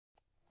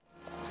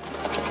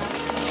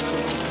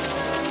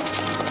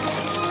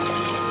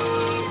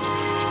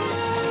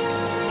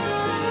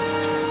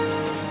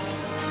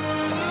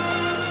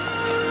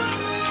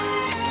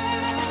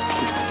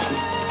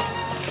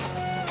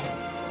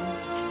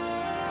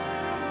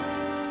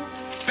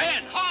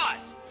Ben,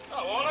 horse!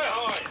 Oh, Wally,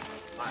 how are you?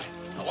 Hi.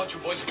 I want you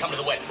boys to come to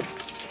the wedding.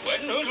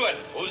 Wedding? Who's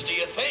wedding? Whose do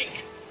you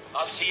think?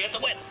 I'll see you at the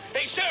wedding.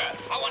 Hey,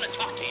 Sheriff, I want to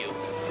talk to you.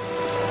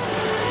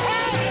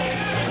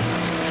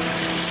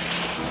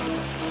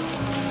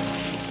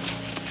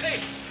 Hey,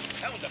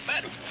 that was a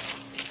bad one.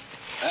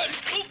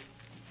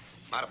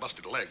 Might have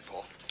busted a leg,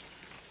 Paul.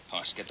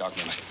 Horse, get Doc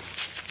near me.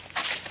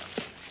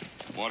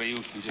 Wally,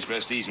 you just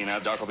rest easy now.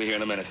 Doc will be here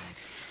in a minute.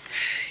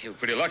 You were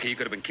pretty lucky. You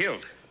could have been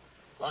killed.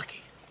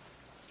 Lucky?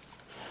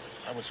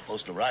 I was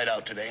supposed to ride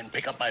out today and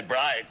pick up my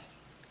bride.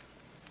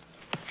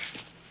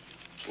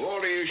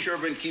 Walter, you sure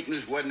been keeping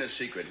this wedding a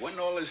secret. When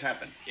did all this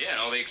happen? Yeah, and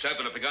all the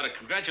excitement. I forgot to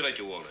congratulate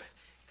you, Walter.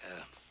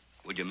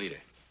 Where'd you meet her?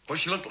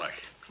 What's she look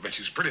like? I bet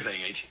she's a pretty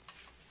thing, ain't she?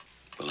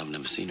 Well, I've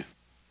never seen her.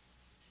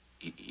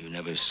 You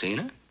never seen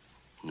her?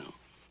 No.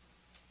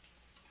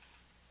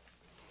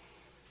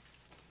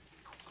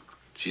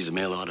 She's a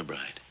mail order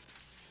bride.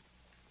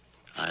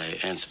 I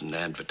answered an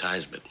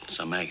advertisement in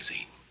some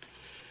magazine.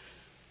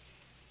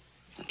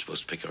 I'm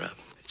supposed to pick her up.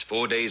 It's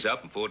 4 days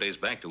up and 4 days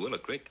back to Willow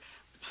Creek.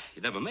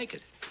 You'd never make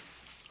it.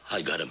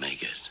 I gotta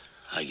make it.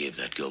 I gave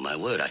that girl my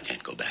word. I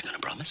can't go back on a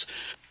promise.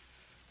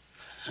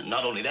 And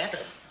not only that,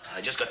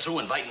 I just got through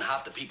inviting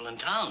half the people in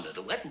town to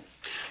the wedding.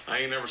 I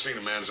ain't never seen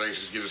a man as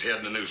anxious to get his head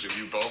in the noose of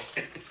you, Paul.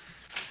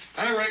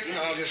 I reckon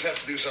I'll just have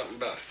to do something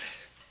about it.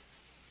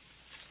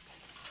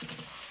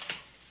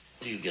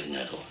 What are you getting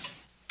at, horse?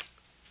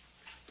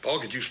 Paul,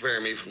 could you spare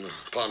me from the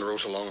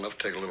Ponderosa long enough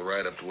to take a little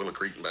ride up to Willow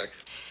Creek and back?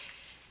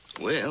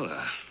 Well,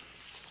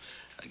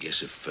 I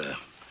guess if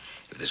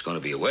there's going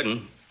to be a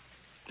wedding,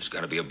 there's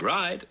got to be a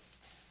bride.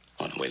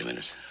 Oh, no, wait a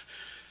minute.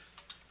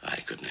 I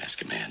couldn't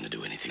ask a man to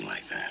do anything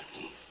like that.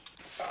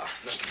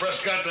 Mr.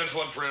 Prescott, that's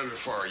what friends are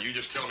for. You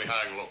just tell me how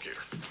I can locate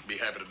her. Be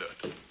happy to do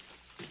it.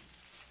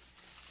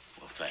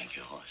 Well, thank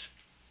you, horse.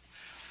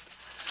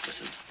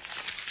 Listen,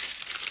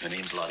 her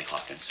name's Lottie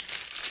Hawkins.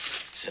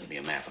 Send me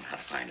a map on how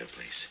to find her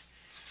place.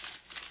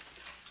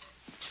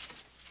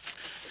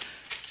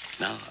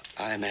 Now,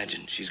 I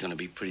imagine she's going to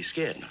be pretty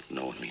scared not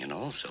knowing me and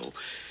all, so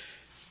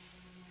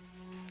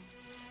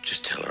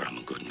just tell her I'm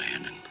a good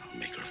man and I'll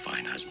make her a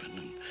fine husband,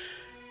 and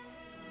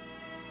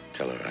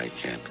tell her I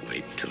can't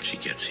wait until she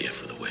gets here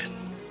for the wedding.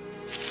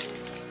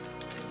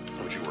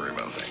 Don't you worry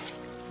about a thing.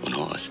 One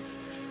horse.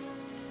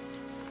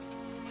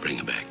 Bring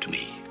her back to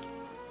me,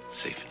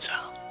 safe and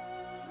sound.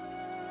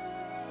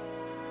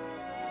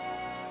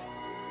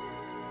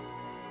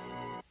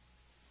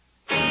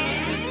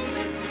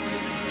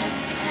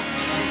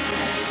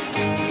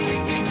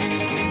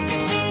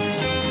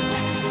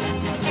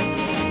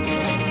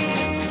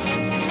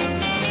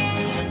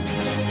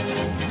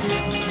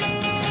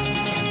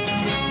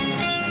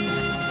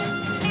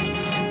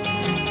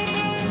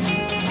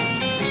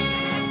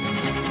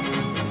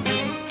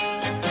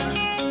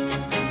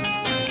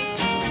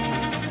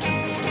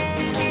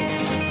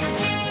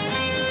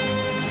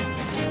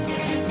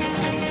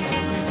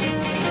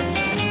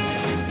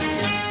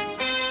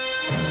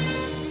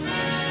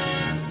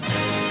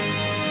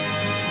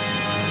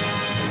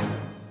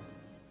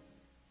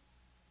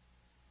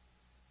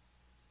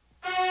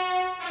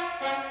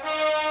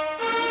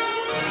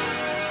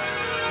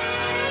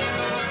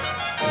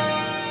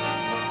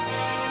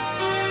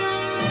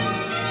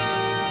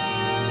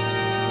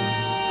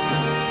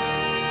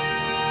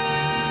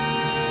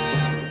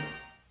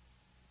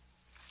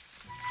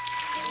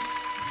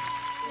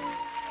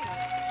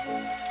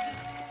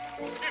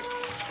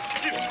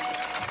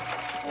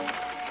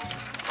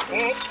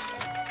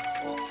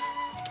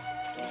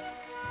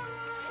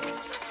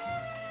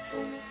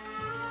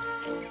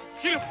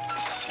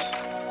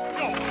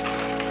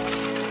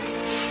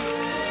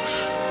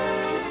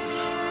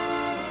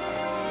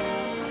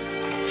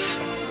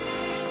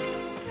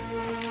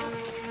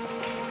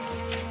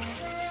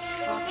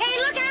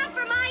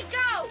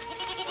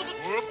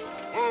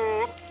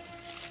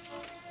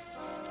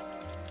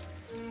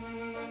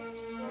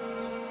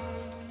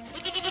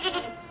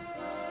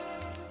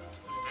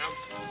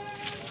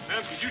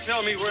 Could you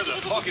tell me where the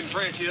Hawkins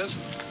Ranch is?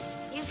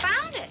 You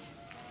found it.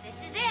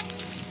 This is it.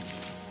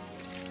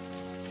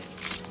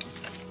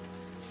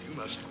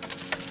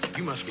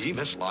 You must be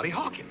Miss Lottie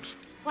Hawkins.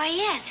 Why,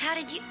 yes. How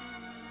did you...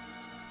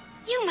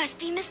 You must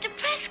be Mr.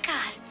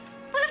 Prescott.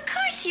 Well, of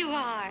course you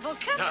are. Well,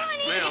 come on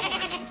in.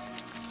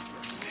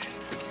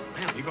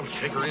 Ma'am, you gonna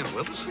take her in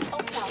with us? Oh,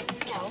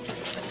 no.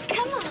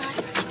 Come on.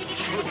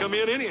 We'll come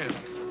in anyhow.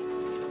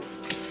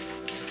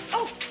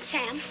 Oh,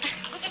 Sam.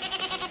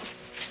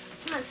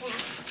 Come on, Sam.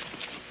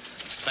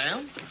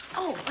 Sam?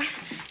 Oh,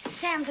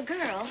 Sam's a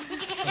girl.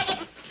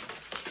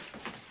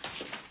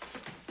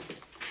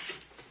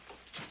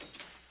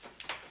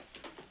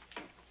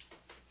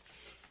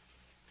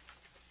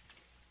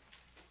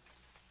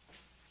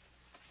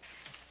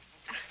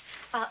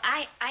 Well,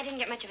 I didn't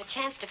get much of a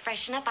chance to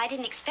freshen up. I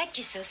didn't expect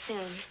you so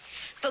soon.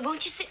 But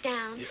won't you sit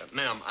down? Yeah,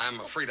 ma'am, I'm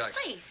afraid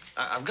Please.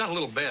 I've got a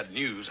little bad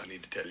news I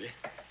need to tell you.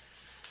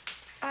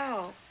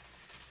 Oh.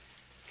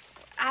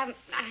 I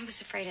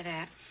was afraid of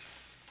that.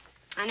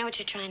 I know what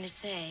you're trying to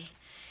say.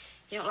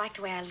 You don't like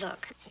the way I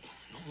look.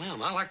 No, Well,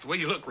 ma'am, I like the way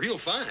you look real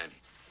fine.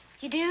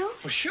 You do?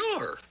 Well,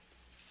 sure.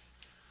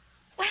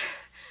 Well,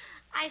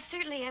 I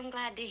certainly am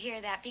glad to hear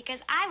that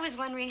because I was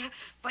wondering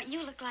what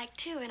you look like,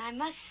 too, and I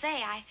must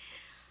say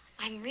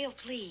I'm real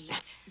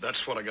pleased.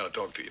 That's what I got to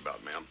talk to you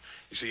about, ma'am.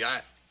 You see,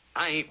 I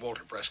ain't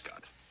Walter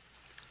Prescott.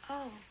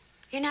 Oh,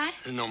 you're not?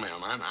 No,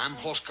 ma'am, I'm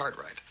Hoss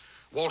Cartwright.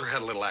 Walter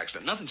had a little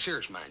accident. Nothing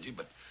serious, mind you,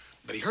 but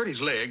he hurt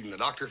his leg, and the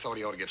doctor thought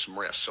he ought to get some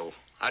rest, so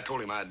I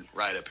told him I'd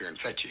ride up here and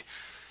fetch you.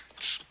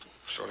 It's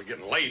sort of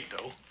getting late,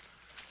 though.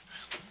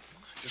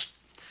 I just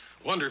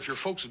wonder if your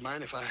folks would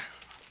mind if I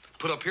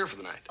put up here for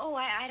the night. Oh,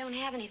 I don't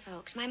have any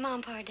folks. My mom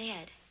and pa are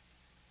dead.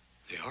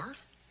 They are?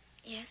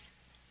 Yes.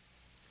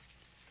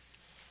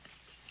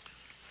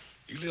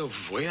 You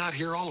live way out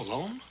here all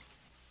alone?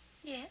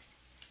 Yes.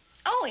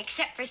 Oh,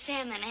 except for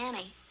Sam and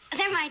Annie.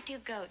 They're my 2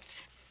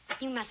 goats.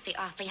 You must be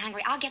awfully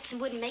hungry. I'll get some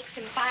wood and make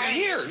some fire.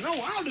 Here, no,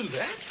 I'll do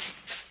that.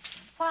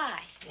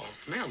 Why? Well,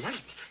 ma'am,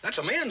 that's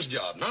a man's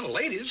job, not a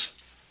lady's.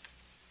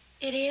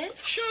 It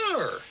is?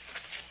 Sure.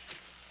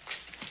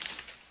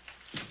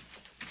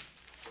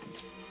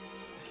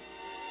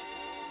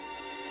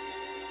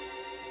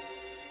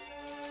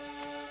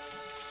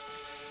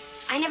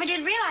 I never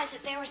did realize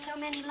that there were so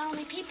many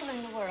lonely people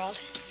in the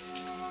world.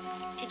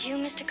 Did you,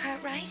 Mr.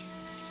 Cartwright?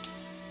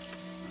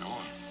 No,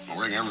 I don't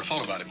reckon I ever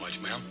thought about it much,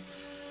 ma'am.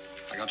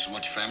 I got so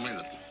much family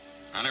that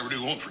I never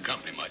do want for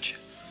company much.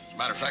 As a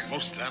matter of fact,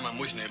 most of the time I'm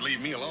wishing they'd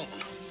leave me alone.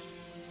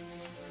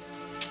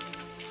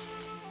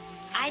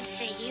 I'd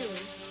say you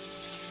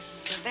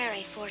were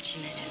very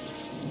fortunate.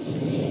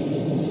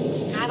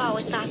 I've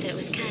always thought that it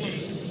was kind of...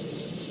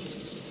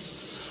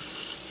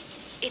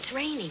 It's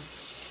raining.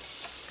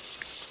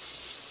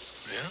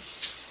 Yeah?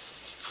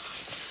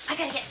 I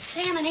gotta get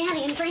Sam and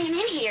Annie and bring them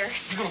in here.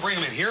 You gonna bring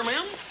them in here,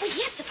 ma'am? Well,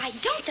 yes, if I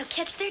don't, they'll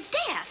catch their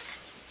death.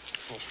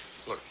 Well,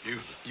 look, you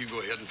go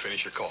ahead and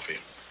finish your coffee.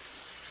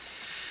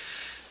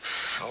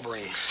 I'll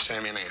bring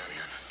Sammy and Annie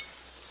in.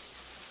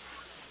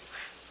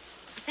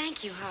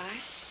 Thank you,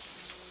 Hoss.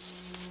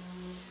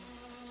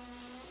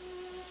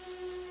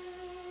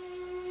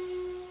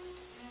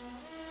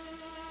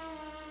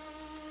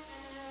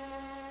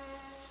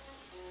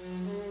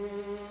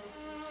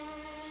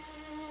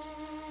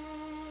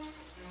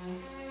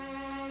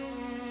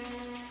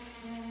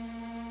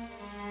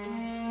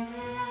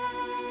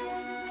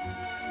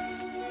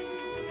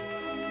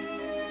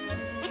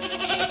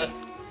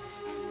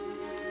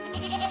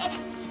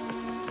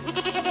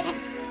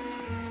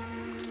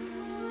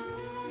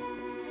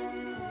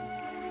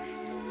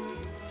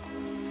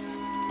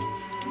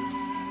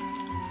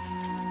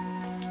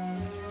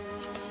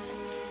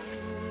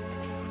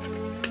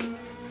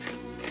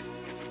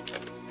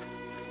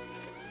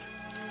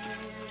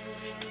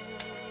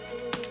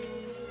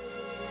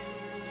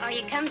 Are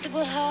you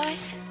comfortable,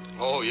 Hoss?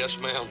 Oh, yes,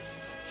 ma'am.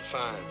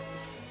 Fine.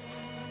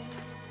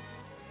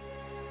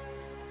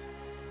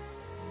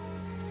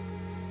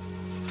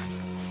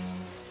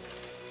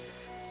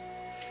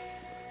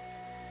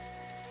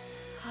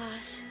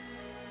 Hoss,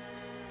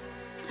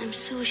 I'm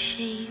so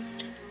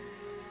ashamed.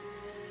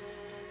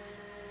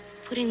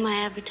 Putting my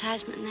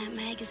advertisement in that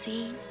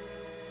magazine.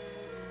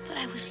 But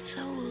I was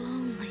so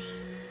lonely.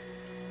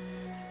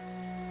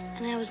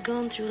 And I was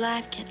going through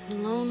life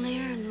getting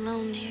lonelier and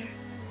lonelier.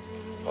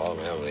 Oh,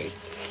 ma'am,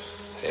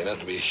 ain't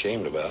nothing to be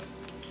ashamed about.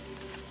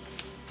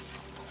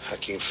 I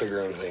can't figure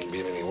anything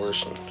being any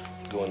worse than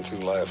going through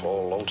life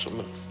all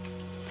lonesome and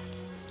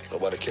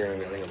nobody caring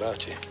anything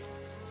about you.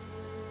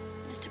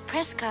 Mr.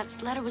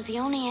 Prescott's letter was the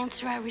only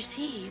answer I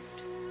received.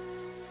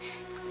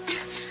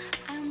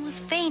 I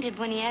almost fainted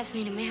when he asked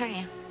me to marry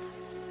him.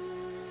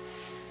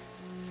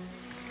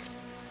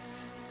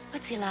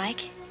 What's he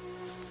like?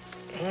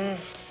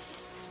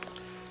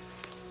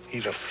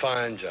 He's a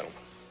fine gentleman.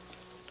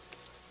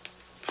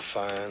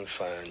 Fine,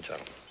 fine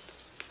gentleman.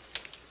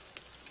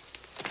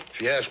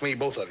 If you ask me,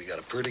 both of you got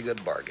a pretty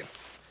good bargain.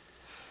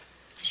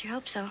 I sure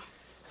hope so.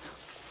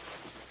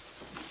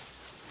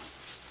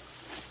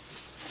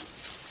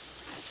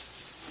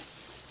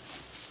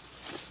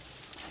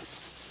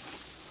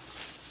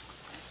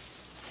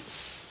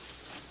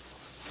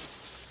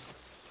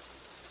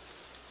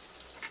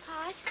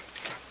 Hoss,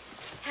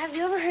 have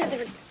you ever heard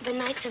of the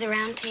Knights of the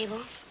Round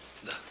Table?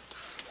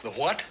 The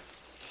what?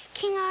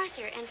 King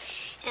Arthur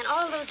and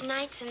all of those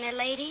knights and their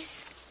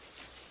ladies.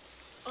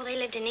 Oh, they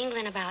lived in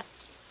England about,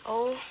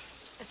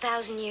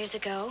 1,000 years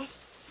ago.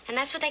 And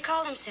that's what they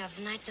call themselves,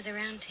 the Knights of the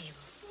Round Table.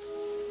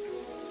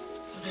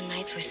 Well, the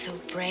knights were so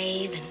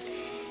brave and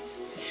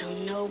so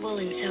noble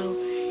and so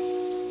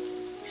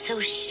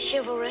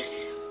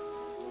chivalrous.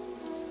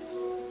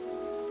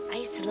 I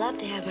used to love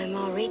to have my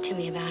ma read to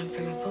me about them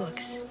from her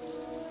books.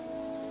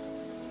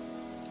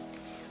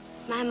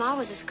 My ma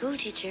was a school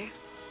teacher.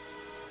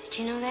 Did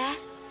you know that?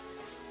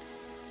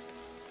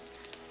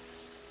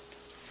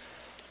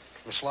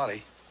 Miss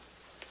Lottie,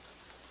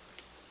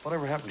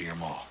 whatever happened to your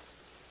ma?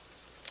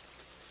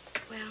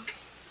 Well,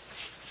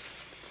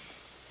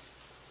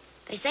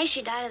 they say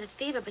she died of the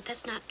fever, but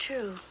that's not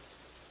true.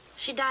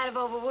 She died of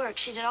overwork.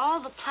 She did all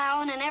the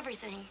plowing and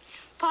everything.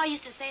 Pa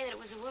used to say that it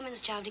was a woman's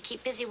job to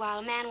keep busy while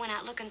a man went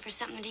out looking for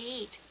something to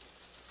eat.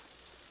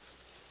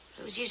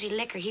 It was usually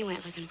liquor he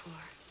went looking for.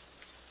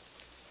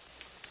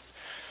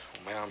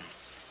 Ma'am,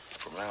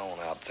 from now on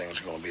out, things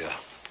are going to be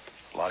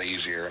a lot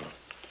easier and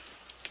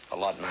a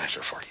lot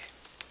nicer for you.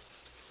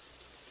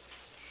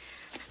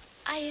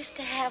 I used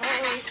to have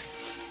all these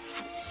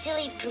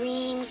silly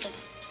dreams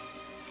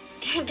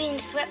of being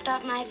swept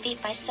off my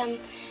feet by some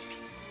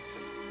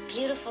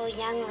beautiful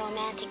young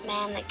romantic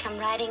man that come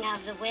riding out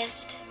of the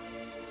West.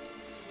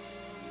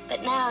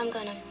 But now I'm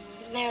going to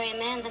marry a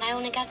man that I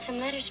only got some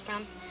letters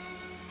from.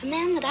 A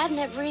man that I've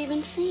never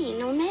even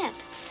seen or met.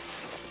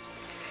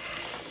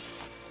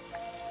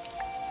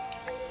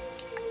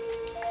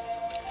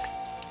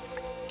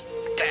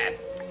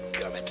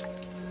 Dadgummit.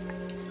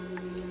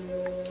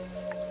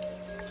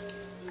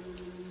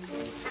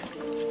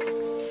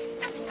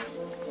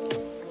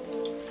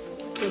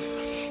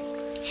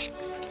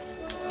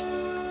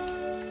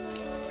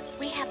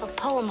 We have a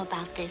poem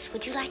about this.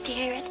 Would you like to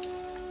hear it?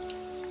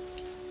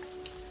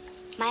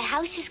 My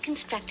house is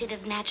constructed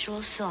of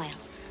natural soil.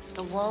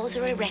 The walls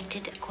are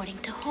erected according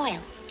to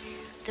Hoyle.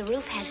 The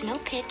roof has no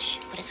pitch,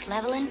 but it's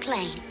level and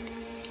plain.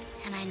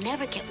 And I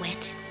never get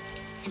wet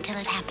until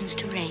it happens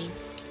to rain.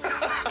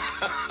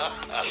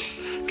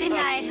 Good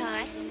night,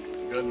 Hoss.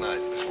 Good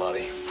night, Miss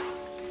Lottie.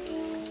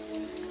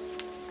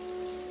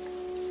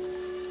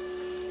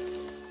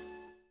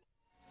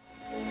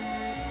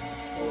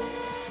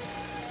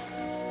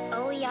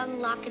 Oh, young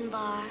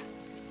Lochinvar,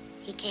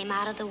 he came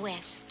out of the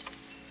West.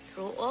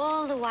 Through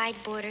all the wide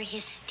border,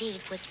 his steed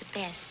was the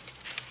best.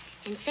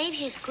 And save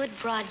his good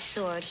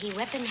broadsword, he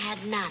weapon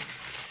had none.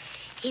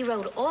 He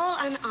rode all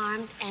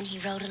unarmed, and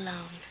he rode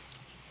alone.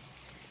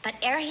 But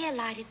ere he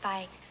alighted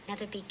by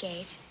Netherby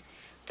gate,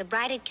 the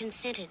bride had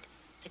consented,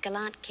 the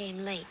gallant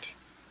came late.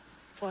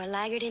 For a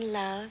laggard in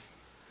love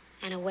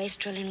and a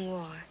wastrel in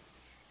war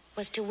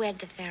was to wed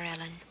the fair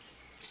Ellen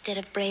instead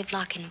of brave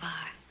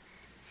Lochinvar.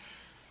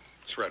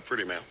 It's right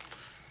pretty, ma'am.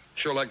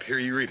 Sure like to hear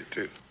you read it,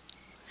 too.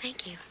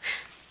 Thank you.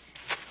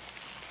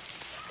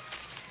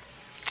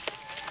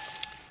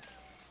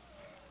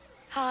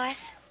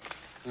 Hoss.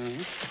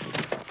 Mm-hmm.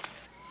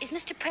 Is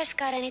Mr.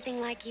 Prescott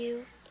anything like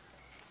you?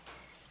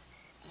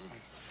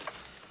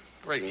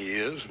 I reckon he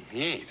is, and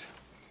he ain't.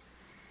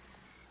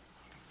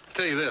 I'll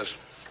tell you this.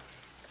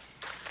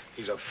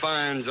 He's a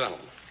fine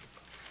gentleman.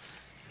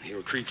 And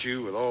he'll treat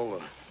you with all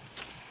the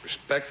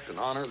respect and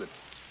honor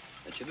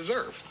that you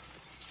deserve.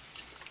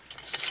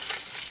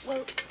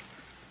 Well,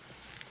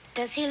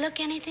 does he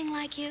look anything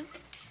like you?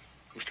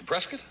 Mr.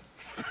 Prescott?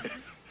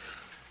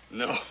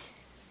 No.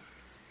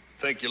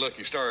 Thank you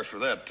lucky stars for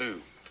that,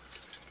 too.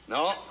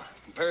 No,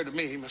 compared to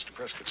me, Mr.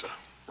 Prescott's a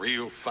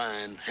real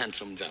fine,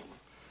 handsome gentleman.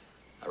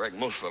 I reckon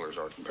most fellers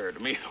are compared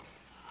to me, though.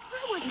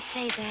 I wouldn't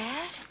say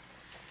that.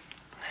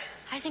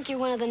 I think you're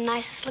one of the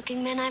nicest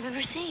looking men I've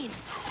ever seen.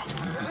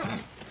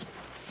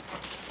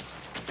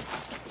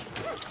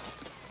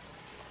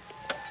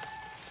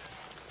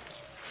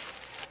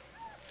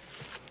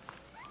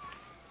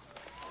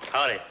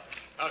 Howdy.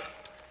 Howdy.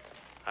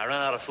 I ran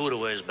out of food a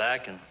ways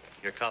back, and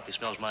your coffee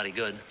smells mighty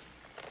good.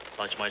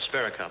 Thought you might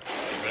spare a cup.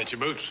 You bet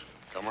your boots.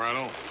 Come right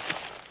on.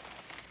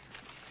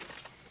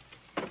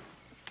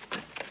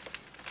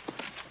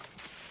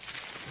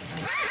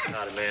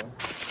 Howdy, man.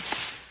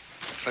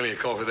 Plenty of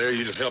coffee there.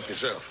 You just help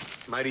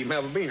yourself. Might even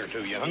have a bean or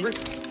two. You hungry?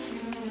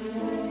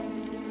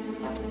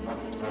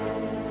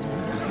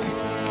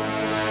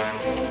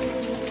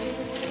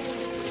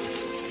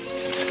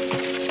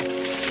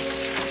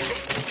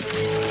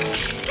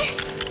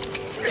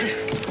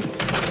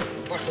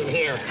 What's in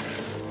here?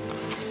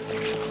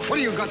 What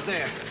do you got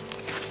there?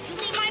 You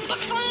need my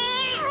books?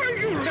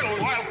 You little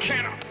wild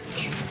cat.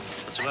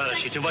 What's the matter? Is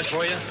she too much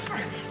for you?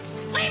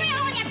 Leave me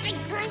alone, you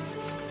big brute!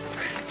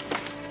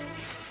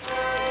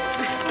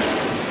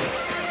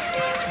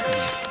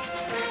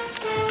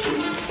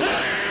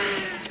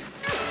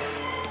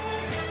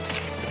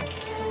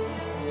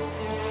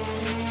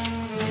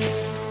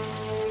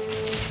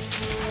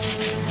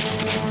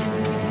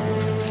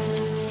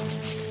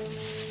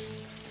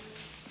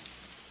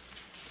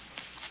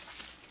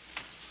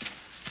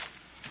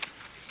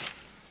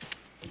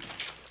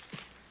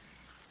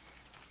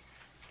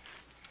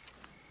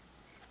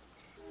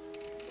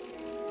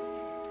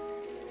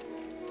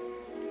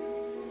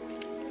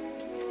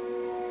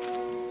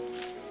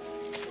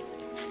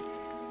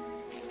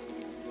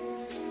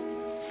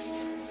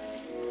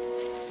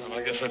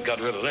 I guess that got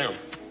rid of them.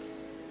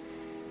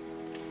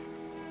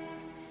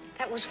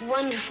 That was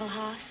wonderful,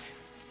 Hoss.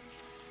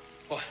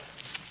 What?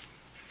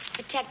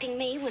 Protecting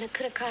me when it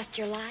could have cost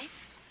your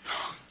life.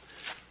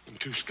 Them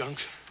two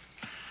skunks.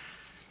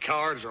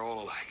 Cowards are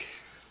all alike.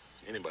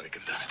 Anybody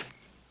could have done it.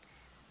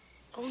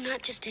 Oh,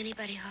 not just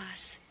anybody,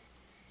 Hoss.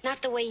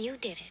 Not the way you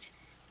did it.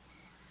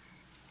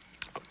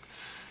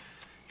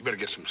 You better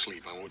get some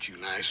sleep. I want you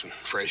nice and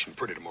fresh and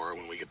pretty tomorrow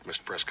when we get to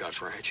Mr.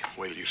 Prescott's ranch.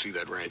 Wait till you see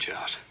that ranch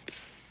house.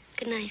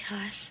 Good night,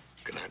 Hoss.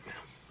 Good night, ma'am.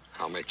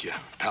 I'll make you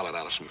a pallet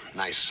out of some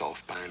nice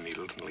soft pine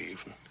needles and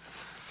leaves. And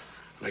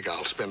I think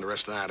I'll spend the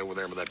rest of the night over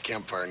there by that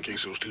campfire in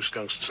case those two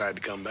skunks decide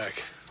to come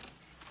back.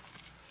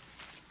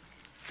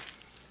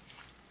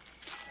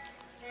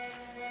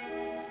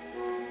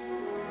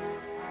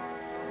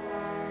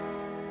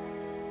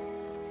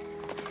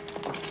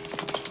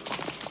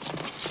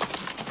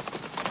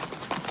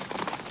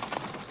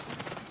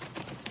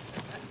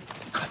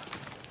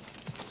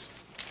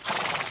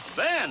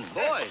 Ben,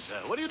 boys,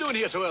 what are you doing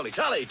here so early?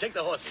 Charlie, take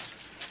the horses.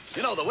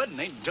 You know, the wedding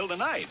ain't until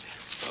tonight.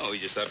 Oh, we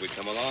just thought we'd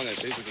come along and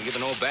see if we can give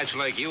an old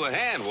bachelor like you a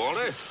hand,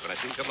 Walter. But I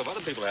see a couple of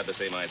other people have the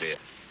same idea.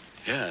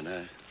 Yeah, and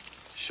I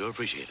sure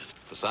appreciate it.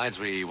 Besides,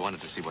 we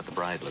wanted to see what the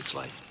bride looks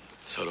like.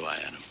 So do I,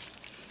 Adam.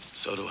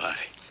 So do I.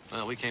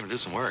 Well, we came to do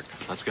some work.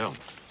 Let's go.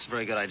 It's a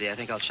very good idea. I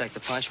think I'll check the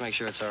punch, make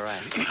sure it's all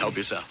right. Help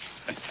yourself.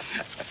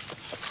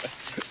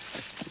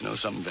 You know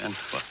something, Ben?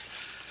 What?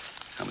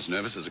 I'm as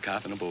nervous as a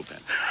calf in a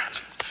bullpen.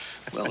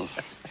 Well,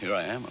 here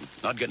I am. I'm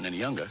not getting any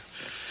younger.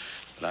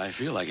 But I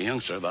feel like a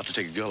youngster about to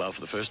take a girl out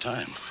for the first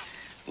time.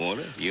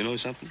 Walter, you know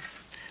something?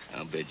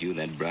 I'll bet you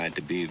that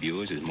bride-to-be of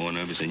yours is more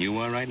nervous than you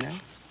are right now.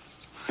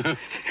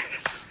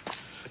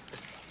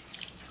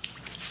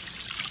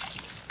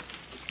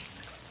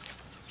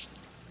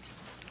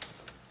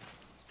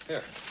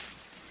 Here.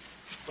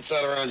 Put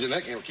that around your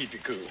neck and it'll keep you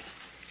cool.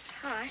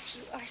 Hoss,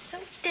 you are so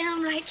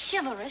downright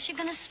chivalrous, you're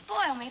gonna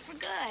spoil me for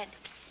good.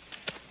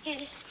 Here,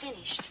 this is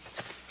finished.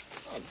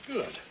 Oh,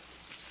 good.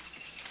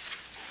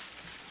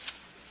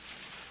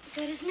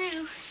 Good as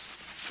new.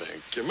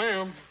 Thank you,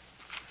 ma'am.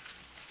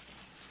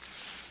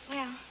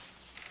 Well,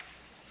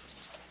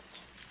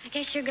 I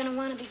guess you're gonna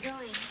want to be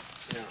going.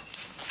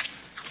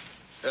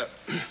 Yeah.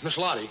 Miss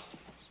Lottie.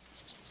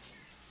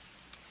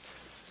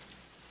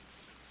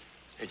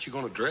 Ain't you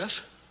gonna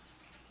dress?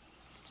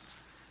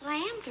 Well, I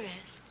am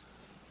dressed.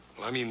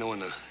 Well, I mean, knowing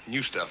the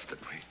new stuff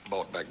that we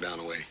bought back down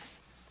the way.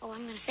 Oh,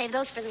 I'm gonna save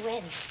those for the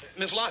wedding.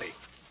 Miss Lottie.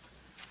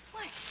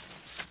 What?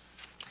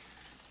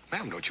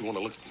 Ma'am, don't you want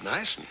to look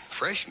nice and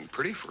fresh and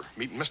pretty for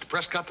meeting Mr.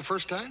 Prescott the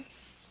first time?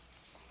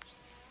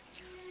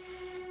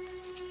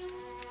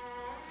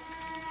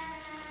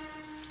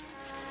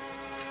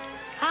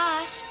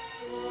 Hoss?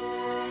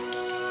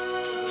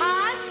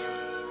 Hoss?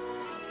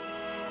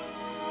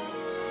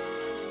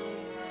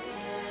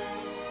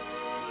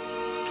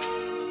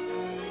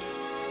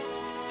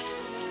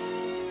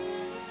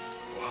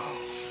 Wow.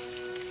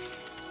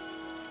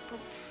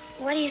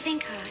 What do you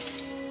think,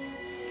 Hoss?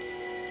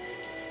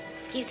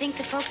 Do you think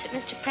the folks at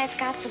Mr.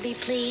 Prescott's will be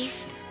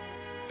pleased?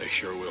 They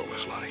sure will,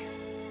 Miss Lottie.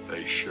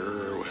 They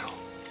sure will.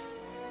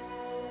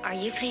 Are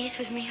you pleased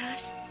with me,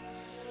 Hoss?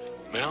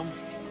 Ma'am,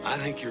 I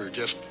think you're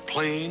just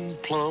plain,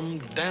 plumb,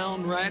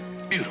 downright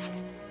beautiful.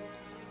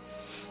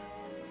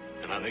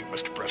 And I think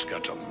Mr.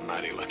 Prescott's a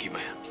mighty lucky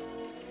man.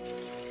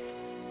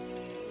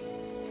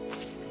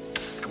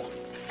 Come on.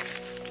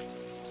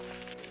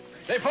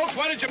 Hey, folks,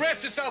 why don't you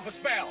rest yourself a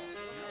spell?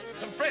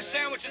 Some fresh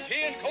sandwiches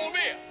here and cold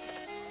beer.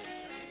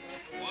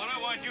 Walter,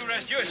 why don't you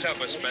rest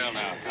yourself a spell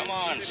now? Come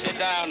on, sit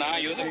down now.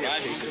 You're the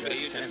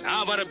bride-to-be.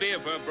 How about a beer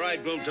for a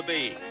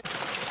bridegroom-to-be?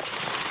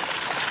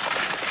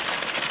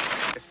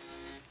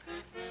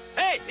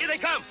 Hey, here they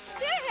come.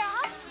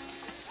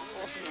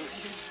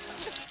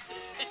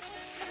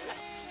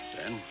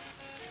 Ben,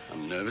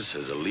 I'm nervous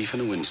as a leaf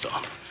in a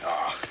windstorm.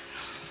 Oh.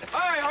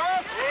 Hi,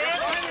 Hoss.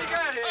 What you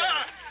got here?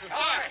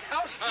 Hi.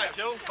 Hi,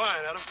 Joe.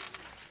 Fine, Adam.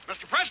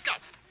 Mr.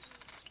 Prescott,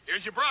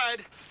 here's your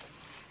bride.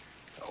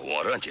 Oh,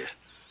 Walter, aren't you?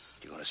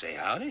 You gonna say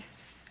howdy?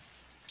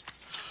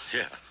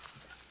 Yeah.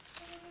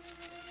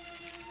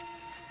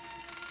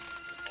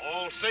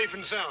 All safe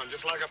and sound,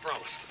 just like I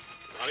promised.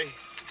 Lottie,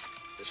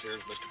 this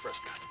here's Mr.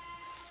 Prescott.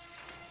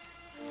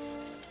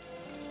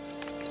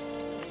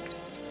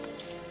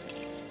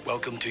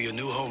 Welcome to your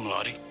new home,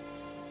 Lottie.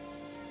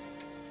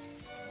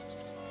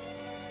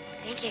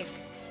 Thank you.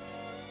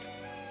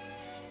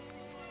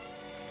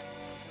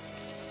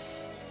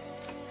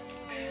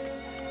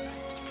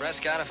 Mr.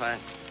 Prescott, if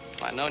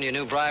I'd known your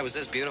new bride was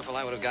this beautiful,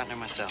 I would have gotten her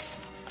myself.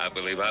 I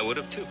believe I would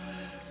have, too.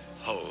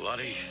 Oh,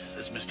 Lottie,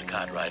 this is Mr.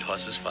 Cartwright,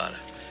 Hoss's father.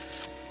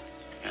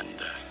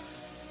 And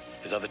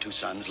his other two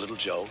sons, little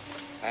Joe.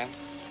 Huh?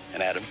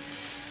 And Adam.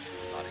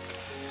 Lottie.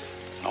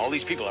 And all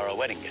these people are our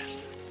wedding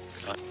guests.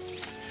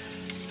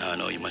 Now, I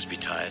know you must be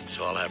tired,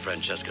 so I'll have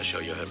Francesca show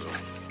you her room.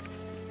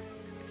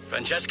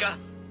 Francesca?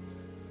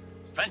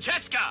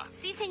 Francesca!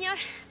 Si, senor.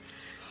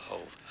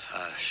 Oh,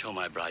 show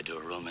my bride to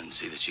her room and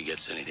see that she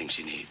gets anything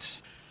she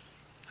needs.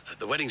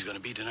 The wedding's going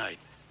to be tonight,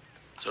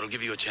 so it'll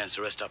give you a chance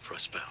to rest up for a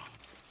spell.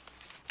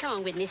 Come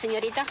on with me,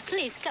 señorita.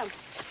 Please, come.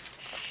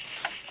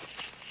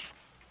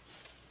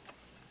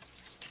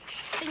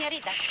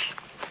 Señorita.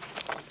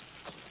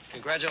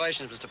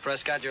 Congratulations, Mr.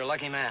 Prescott. You're a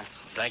lucky man.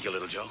 Thank you,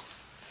 little Joe.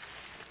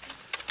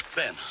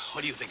 Ben,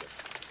 what do you think of her?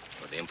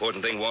 Well, the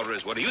important thing, Walter,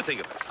 is what do you think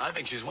of her? I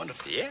think she's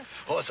wonderful. Yeah?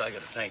 Horse, I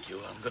got to thank you.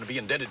 I'm going to be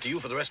indebted to you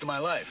for the rest of my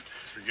life.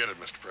 Forget it,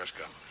 Mr.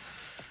 Prescott.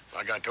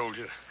 Like I told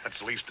you, that's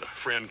the least a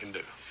friend can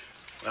do.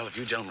 Well, if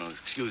you gentlemen will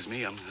excuse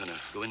me, I'm going to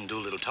go in and do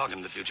a little talking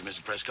to the future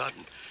Mr. Prescott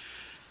and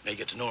may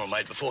get to know him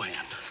right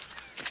beforehand.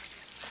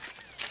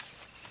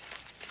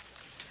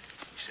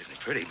 You said that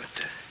pretty, but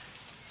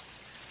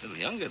a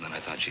little younger than I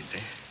thought she'd be.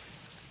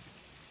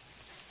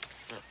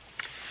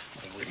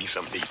 We need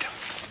something to eat.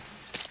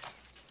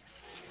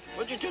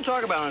 What'd you two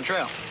talk about on the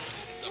trail?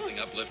 Something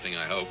uplifting,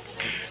 I hope.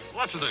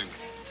 Lots of things.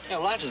 Yeah,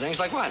 lots of things.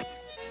 Like what?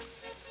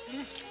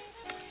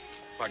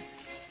 Like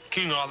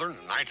King Arthur and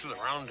the Knights of the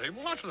Round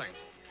Table. Lots of things.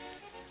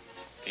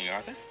 King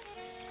Arthur?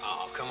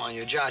 Oh, come on,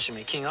 you're joshing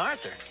me. King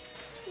Arthur.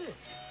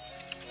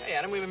 Hey,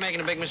 Adam, we've been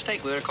making a big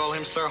mistake. We ought to call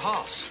him Sir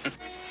Hoss.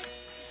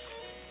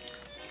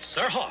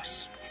 Sir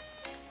Hoss,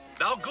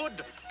 thou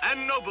good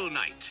and noble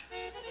knight,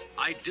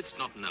 I didst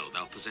not know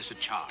thou possessed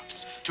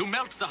charms to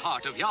melt the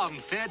heart of yon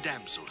fair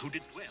damsel who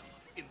did dwell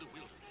in the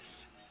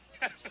wilderness.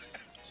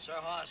 Sir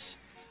Hoss,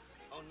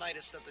 oh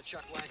knightest of the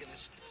chuck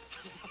wagonist.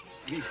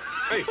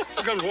 Hey,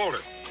 here comes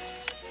Walter.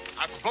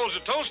 I propose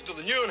a toast to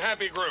the new and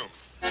happy groom.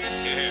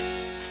 Here.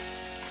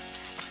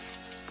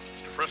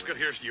 Mr. Prescott,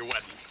 here's to your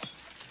wedding.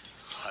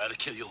 I ought to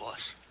kill you,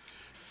 Hoss.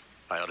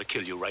 I ought to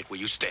kill you right where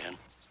you stand.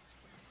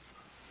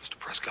 Mr.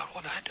 Prescott,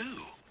 what'd I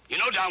do? You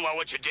know darn well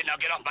what you did. Now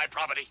get off my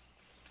property.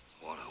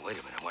 Walter, wait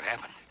a minute. What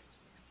happened?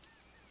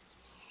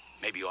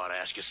 Maybe you ought to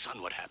ask your son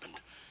what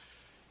happened.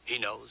 He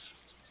knows.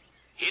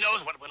 He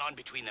knows what went on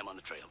between them on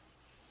the trail.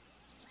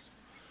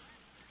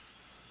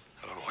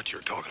 I don't know what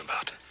you're talking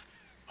about.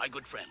 My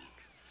good friend,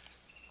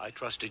 I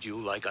trusted you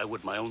like I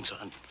would my own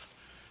son.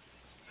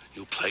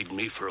 You played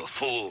me for a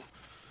fool.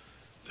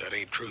 That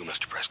ain't true,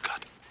 Mr.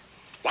 Prescott.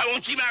 Why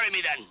won't she marry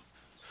me then?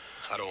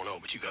 I don't know,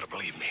 but you gotta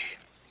believe me.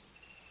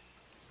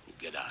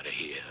 Get out of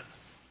here.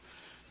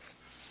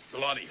 The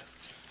lot of you.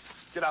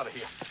 Get out of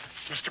here.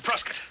 Mr.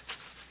 Prescott.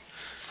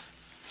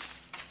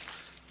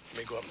 Let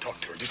me go up and talk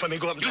to her. Just let me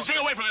go up and You talk stay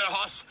away from her,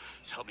 Hoss.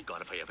 So help me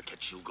God, if I ever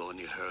catch you going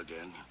near her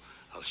again,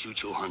 I'll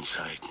shoot you on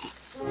sight. Boy,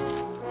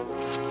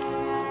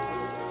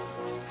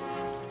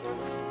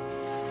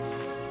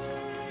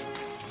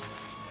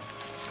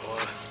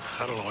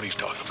 I don't know what he's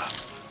talking about.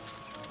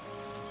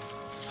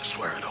 I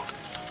swear I don't.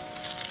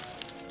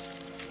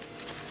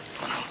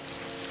 Come on.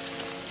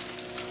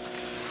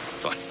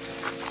 Come on.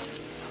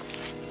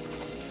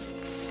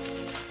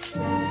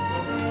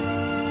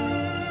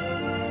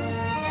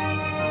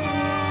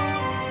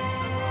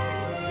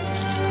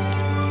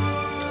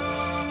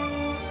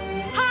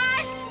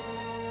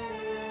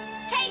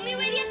 Take me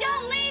with you.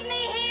 Don't leave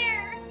me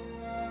here.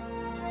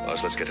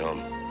 Hoss, let's get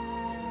home.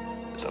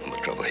 There's nothing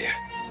but trouble here.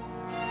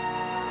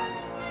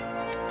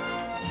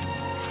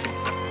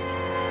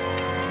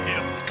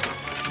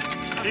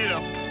 Eat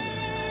up.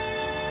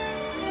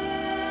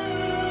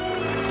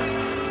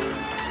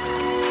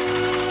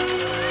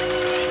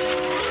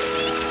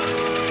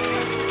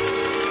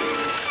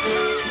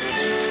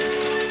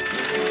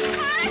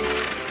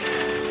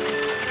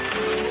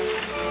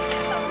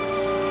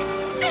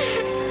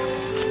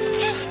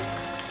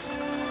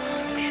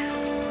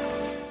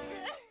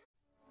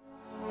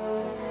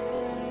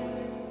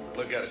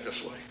 Look at it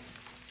this way.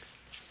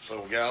 This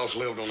little gal's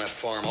lived on that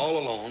farm all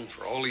alone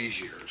for all these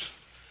years.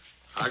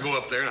 I go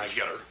up there and I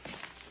get her.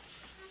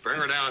 Bring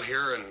her down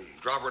here and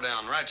drop her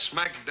down right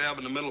smack dab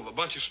in the middle of a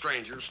bunch of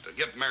strangers to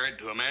get married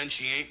to a man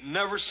she ain't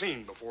never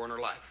seen before in her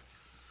life.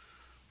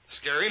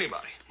 Scare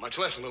anybody, much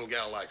less a little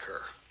gal like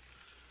her.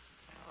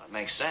 Well, it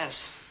makes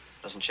sense.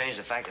 Doesn't change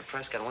the fact that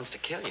Prescott wants to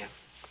kill you.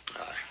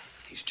 Aye,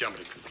 he's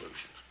jumping to conclusions.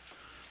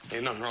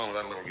 Ain't nothing wrong with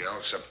that little gal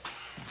except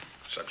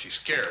she's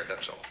scared,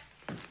 that's all.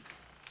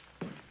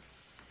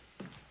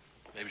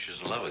 Maybe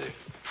she's in love with you.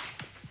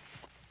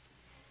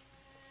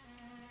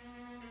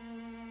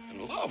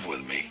 In love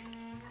with me.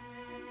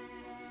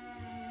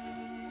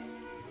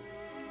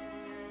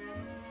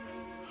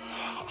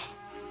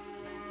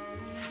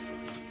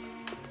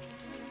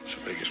 It's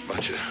the biggest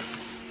bunch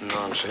of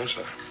nonsense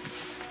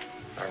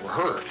I ever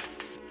heard.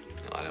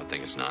 Well, I don't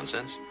think it's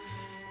nonsense.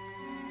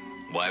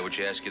 Why would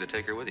she ask you to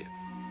take her with you?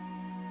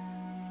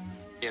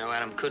 You know,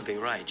 Adam could be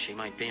right. She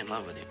might be in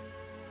love with you.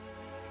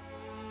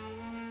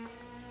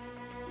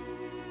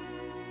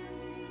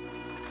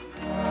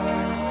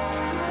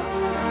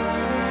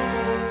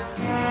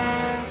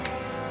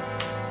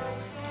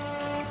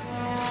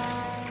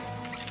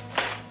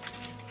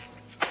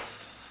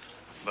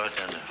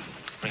 Bartender,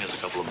 bring us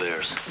a couple of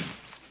beers.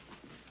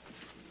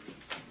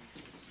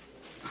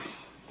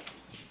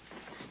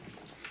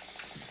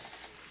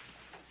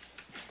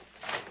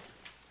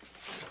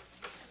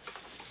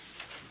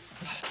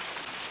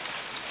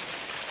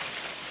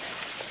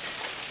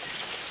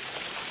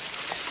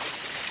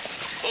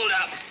 Hold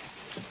up.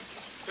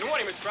 Good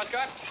morning, Mr.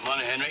 Prescott. Come on,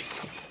 Henry.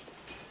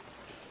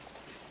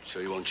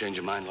 Sure you won't change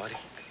your mind, Lottie?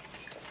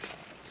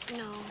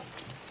 No.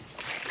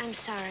 I'm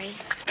sorry.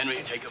 Henry,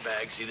 take her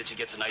bag, see that she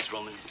gets a nice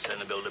room, and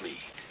send the bill to me.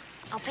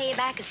 I'll pay you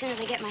back as soon as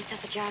I get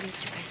myself a job,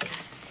 Mr. Prescott.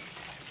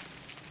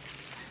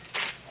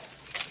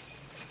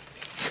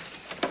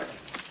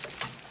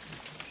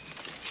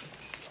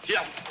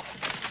 Yeah.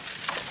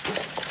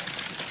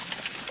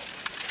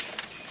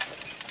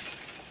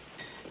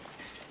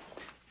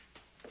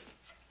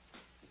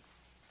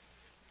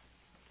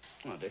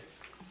 Come on, Dick.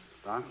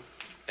 Don?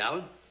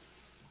 Alan?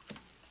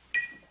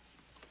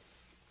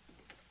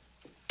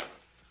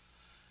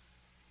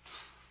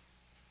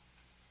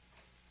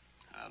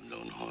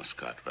 horse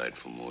Cartwright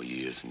for more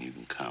years than you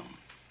can count.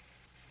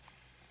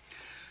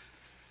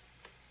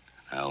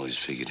 I always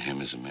figured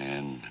him as a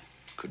man that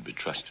could be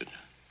trusted.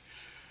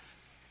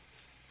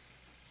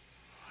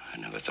 I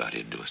never thought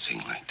he'd do a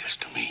thing like this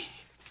to me.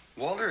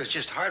 Walter, it's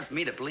just hard for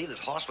me to believe that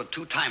Hoss would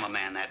two-time a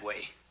man that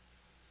way.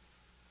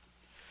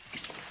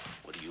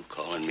 What are you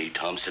calling me,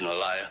 Thompson, a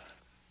liar?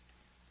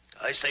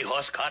 I say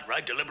Hoss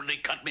Cartwright deliberately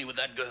cut me with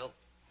that girl.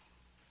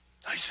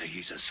 I say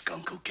he's a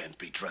skunk who can't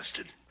be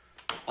trusted.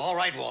 All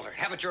right, Walter,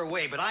 have it your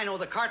way, but I know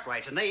the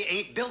Cartwrights, and they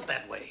ain't built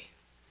that way.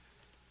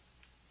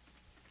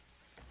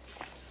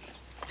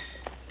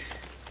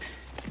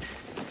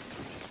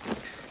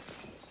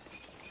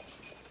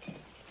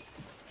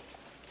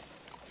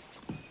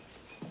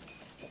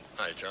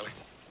 Hi, Charlie.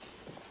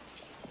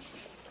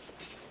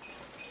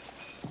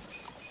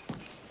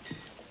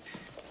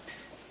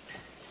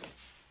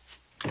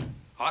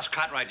 Hoss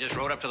Cartwright just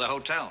rode up to the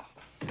hotel.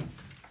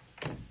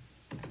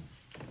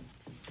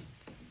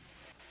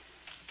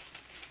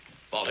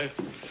 Walter?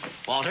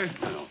 Walter?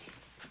 No.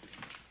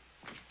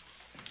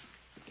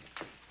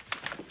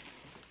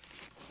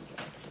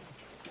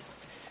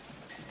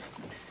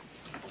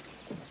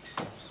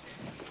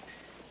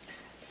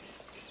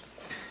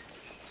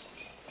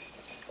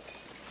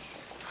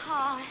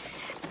 Hoss,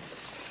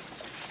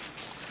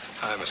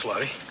 Hi, Miss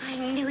Lottie. I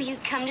knew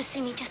you'd come to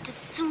see me just as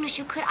soon as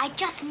you could. I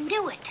just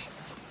knew it.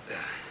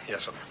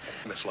 Yes,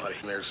 Miss Lottie.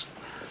 There's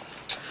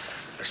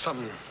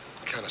something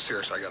kind of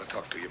serious I got to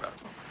talk to you about.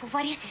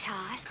 What is it,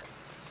 Hoss?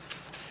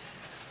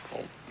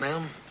 Well,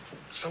 ma'am,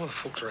 some of the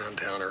folks around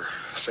town are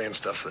saying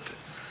stuff that,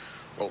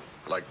 well,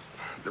 like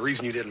the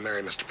reason you didn't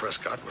marry Mr.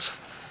 Prescott was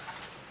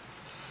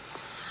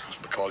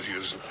because you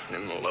was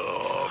in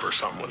love or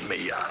something with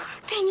me.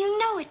 Then you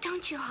know it,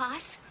 don't you,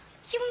 Hoss?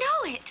 You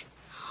know it.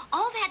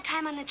 All that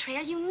time on the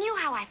trail, you knew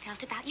how I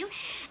felt about you,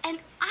 and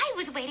I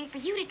was waiting for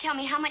you to tell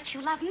me how much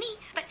you loved me.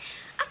 But,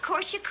 of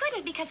course, you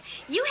couldn't, because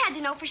you had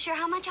to know for sure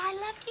how much I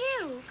loved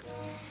you.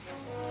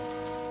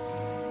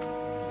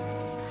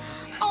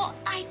 Oh,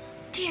 I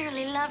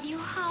dearly love you,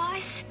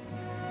 Hoss.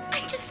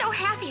 I'm just so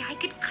happy I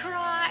could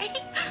cry.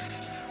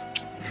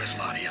 Miss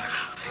Lottie,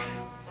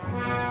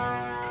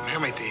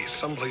 ma'am, ain't there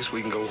someplace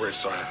we can go where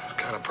it's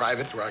kind of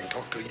private, where I can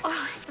talk to you?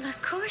 Oh, well, of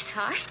course,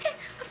 Hoss.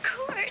 Of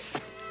course.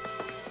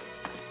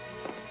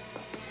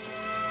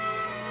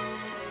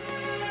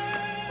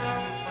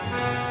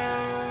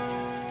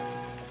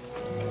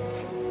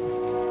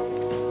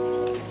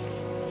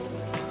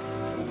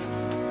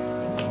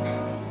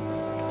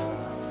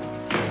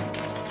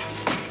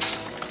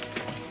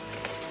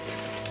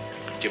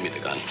 Give me the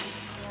gun.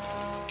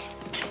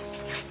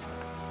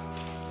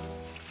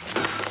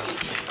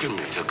 Give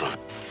me the gun.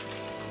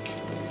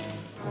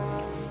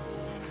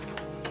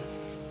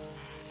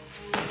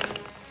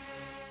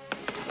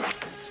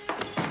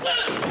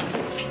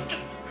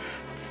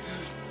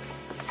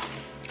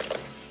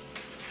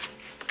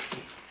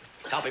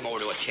 Help him over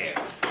to a chair.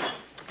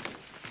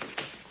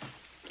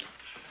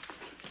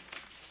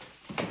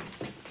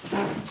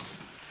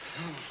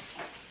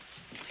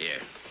 Here.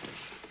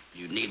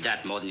 You need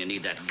that more than you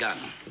need that gun.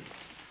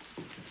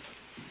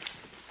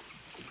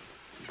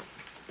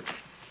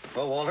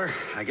 Well, Walter,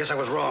 I guess I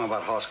was wrong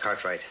about Hoss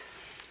Cartwright.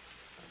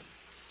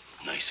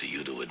 Nice of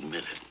you to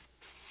admit it.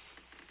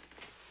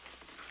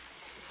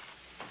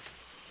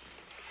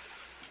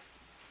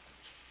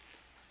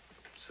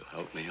 So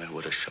help me, I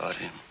would have shot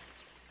him.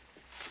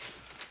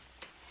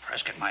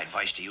 Prescott, my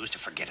advice to you is to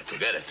forget it.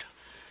 Forget it.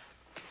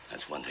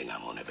 That's one thing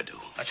I won't ever do.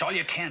 That's all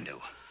you can do.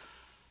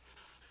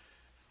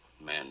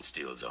 Man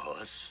steals a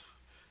horse,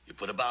 you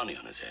put a bounty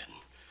on his head.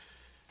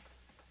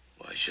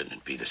 Why shouldn't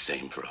it be the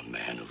same for a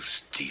man who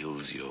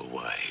steals your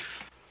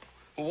wife?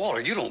 Well, Walter,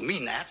 you don't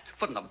mean that.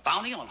 Putting a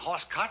bounty on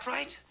Hoss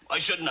Cartwright? Why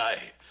shouldn't I?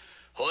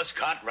 Horse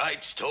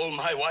Cartwright stole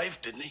my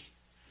wife, didn't he?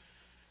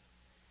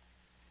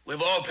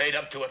 We've all paid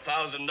up to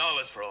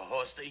 $1,000 for a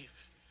horse thief.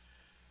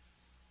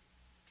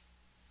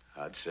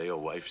 I'd say a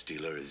wife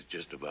stealer is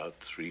just about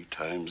 3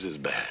 times as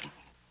bad.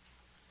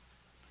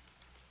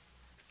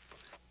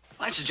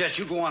 I'd suggest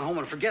you go on home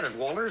and forget it,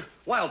 Walter.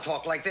 Wild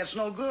talk like that's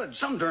no good.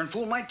 Some darn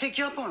fool might take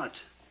you up on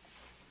it.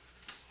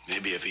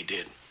 Maybe if he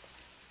did,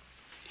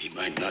 he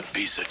might not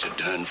be such a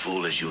darn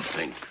fool as you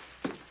think.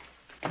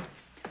 Let's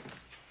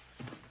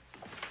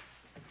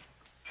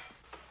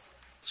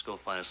go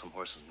find us some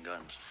horses and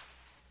guns.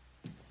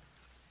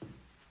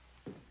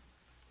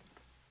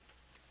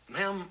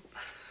 Ma'am,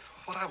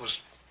 what I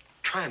was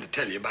trying to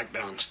tell you back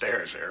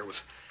downstairs there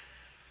was...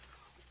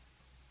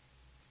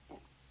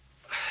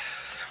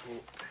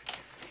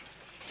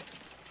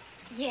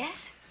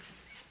 Yes?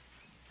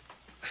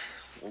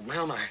 Well,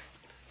 ma'am,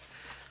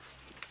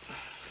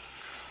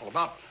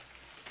 Well,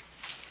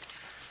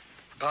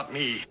 about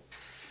me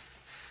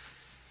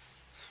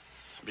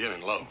being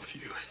in love with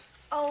you.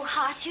 Oh,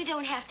 Hoss, you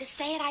don't have to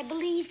say it. I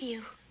believe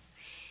you.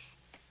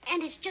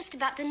 And it's just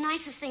about the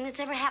nicest thing that's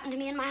ever happened to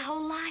me in my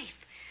whole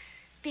life.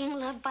 Being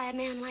loved by a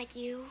man like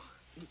you.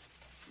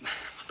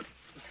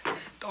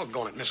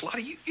 Doggone it, Miss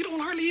Lottie, you don't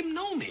hardly even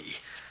know me.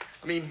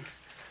 I mean,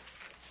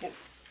 well,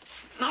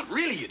 not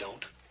really you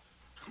don't.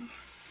 I'm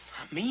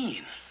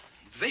Mean,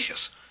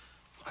 vicious.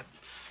 I'd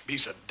be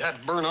so dead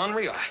burn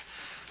ornery,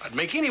 I'd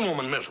make any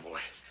woman miserable.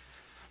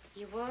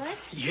 You would?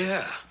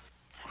 Yeah.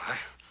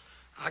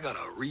 I got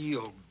a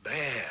real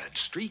bad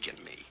streak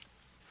in me.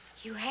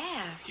 You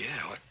have?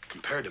 Yeah, well,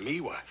 compared to me,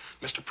 why,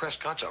 Mr.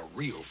 Prescott's a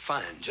real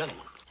fine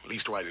gentleman.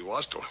 Leastwise he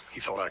was till he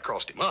thought I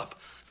crossed him up.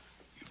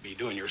 You'd be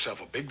doing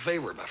yourself a big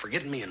favor by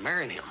forgetting me and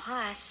marrying him.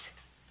 Hoss,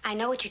 I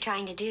know what you're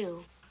trying to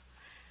do.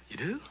 You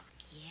do?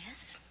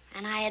 Yes,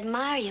 and I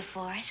admire you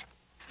for it.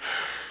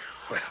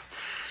 Well,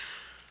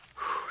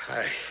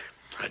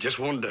 I just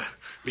wanted to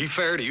be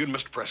fair to you and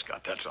Mr.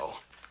 Prescott, that's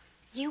all.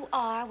 You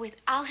are,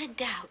 without a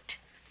doubt,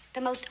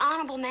 the most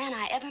honorable man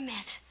I ever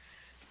met.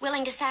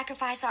 Willing to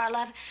sacrifice our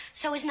love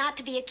so as not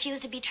to be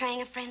accused of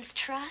betraying a friend's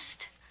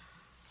trust.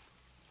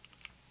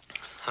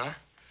 Huh?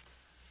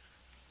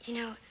 You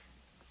know,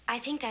 I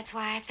think that's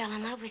why I fell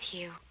in love with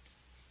you.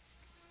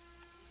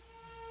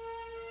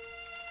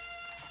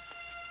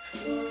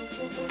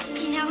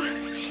 You know,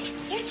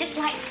 you're just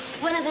like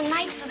one of the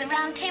knights of the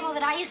Round Table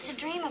that I used to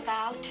dream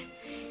about.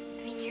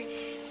 I mean, you're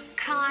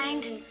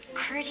kind and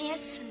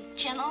courteous and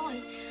gentle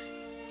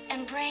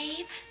and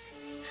brave.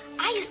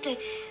 I used to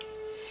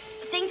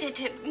think that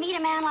to meet a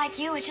man like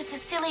you was just a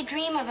silly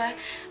dream of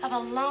a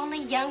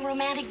lonely, young,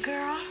 romantic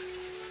girl.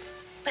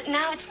 But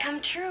now it's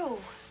come true.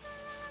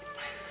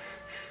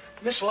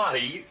 Miss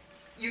Lottie,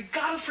 you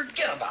gotta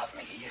forget about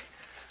me.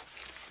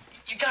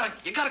 You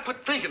gotta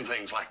quit thinking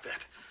things like that.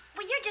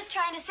 Well, you're just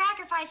trying to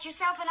sacrifice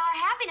yourself and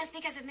our happiness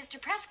because of Mr.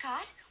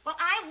 Prescott. Well,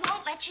 I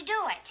won't let you do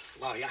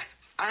it. Lottie,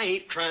 I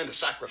ain't trying to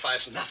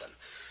sacrifice nothing.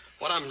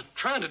 What I'm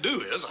trying to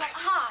do is... Well,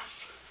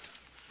 Hoss,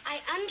 I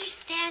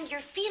understand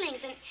your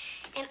feelings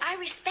and I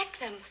respect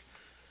them.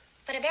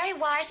 But a very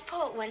wise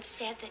poet once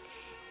said that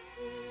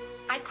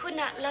I could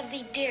not love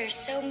thee, dear,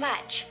 so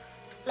much.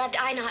 Loved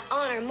I not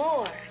honor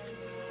more.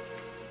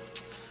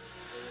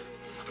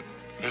 But,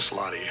 Miss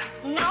Lottie...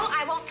 No,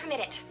 I won't permit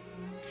it.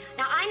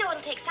 Now, I know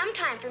it'll take some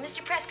time for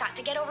Mr. Prescott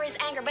to get over his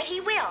anger, but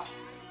he will.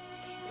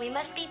 We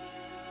must be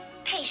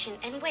patient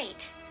and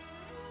wait.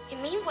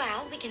 And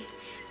meanwhile, we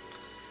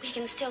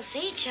can still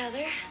see each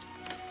other.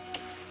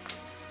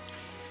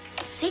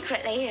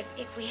 Secretly,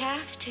 if we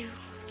have to.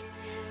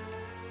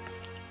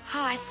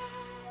 Hoss,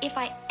 if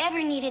I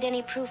ever needed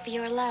any proof of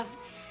your love,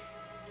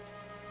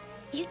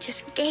 you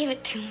just gave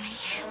it to me.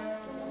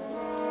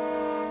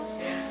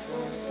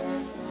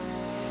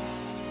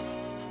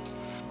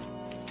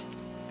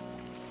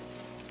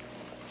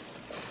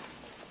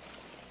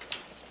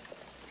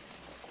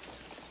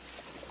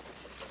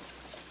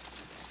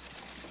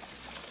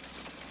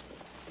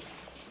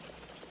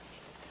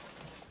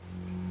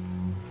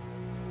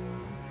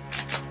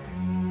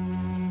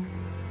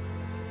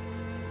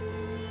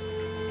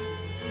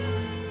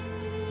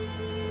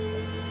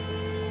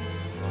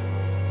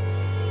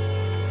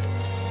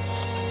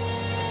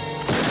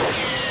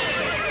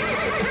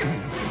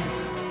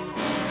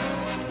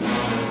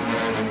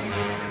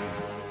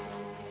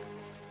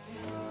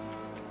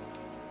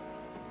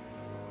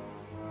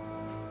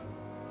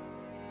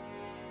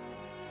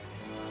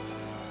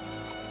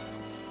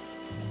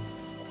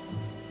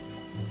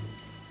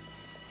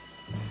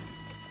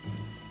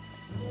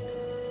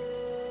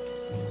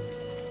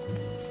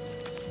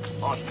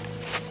 Austin,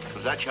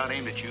 was that shot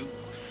aimed at you?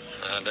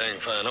 I dang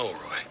fine old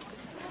Roy.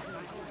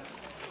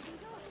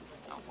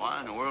 Now, why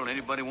in the world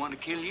anybody want to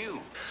kill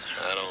you?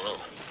 I don't know.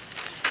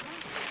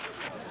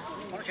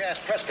 Why don't you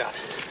ask Prescott?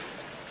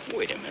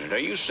 Wait a minute. Are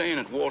you saying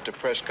that Walter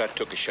Prescott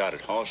took a shot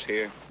at Hoss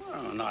here?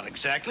 Well, not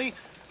exactly.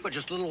 But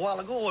just a little while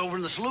ago, over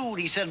in the saloon,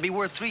 he said it'd be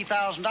worth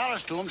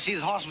 $3,000 to him to see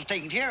that Hoss was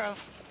taken care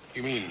of.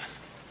 You mean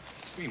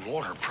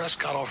Walter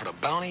Prescott offered a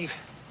bounty?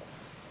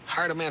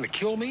 Hired a man to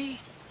kill me?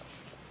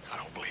 I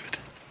don't believe it.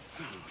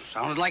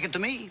 Sounded like it to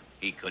me.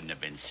 He couldn't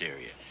have been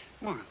serious.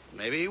 Well,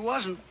 maybe he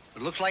wasn't.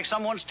 It looks like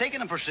someone's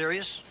taking him for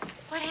serious.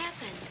 What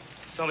happened?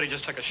 Somebody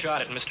just took a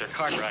shot at Mr.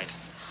 Cartwright.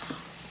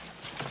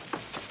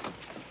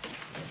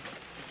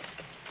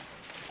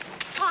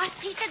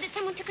 Hoss, he said that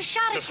someone took a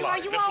shot at Miss you.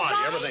 Lottie, Are you Miss all Lottie,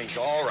 right? everything's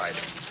all right.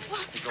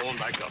 What? You're going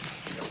back up.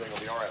 Everything will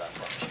be all right, I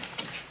promise.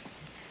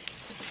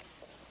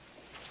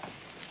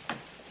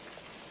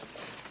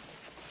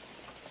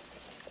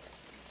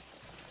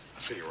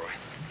 I'll see you, Roy.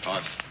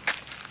 Hoss,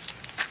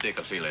 Dick,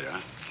 I'll see you later, huh?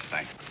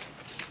 Thanks.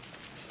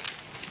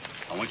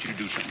 I want you to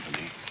do something for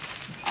me.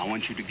 I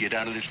want you to get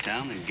out of this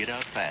town and get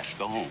out fast.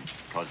 Go home.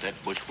 Because that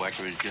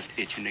bushwhacker is just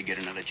itching to get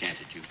another chance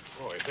at you.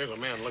 Roy, if there's a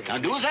man looking... Now,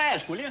 do as I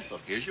ask, will you?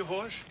 Look, here's your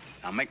horse.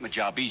 Now, make my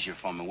job easier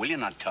for me, will you?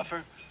 Not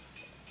tougher.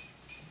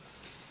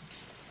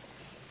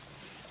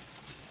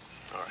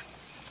 All right.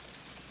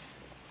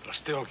 But I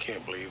still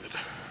can't believe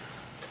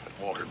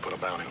that Walter put a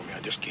bounty on me.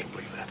 I just can't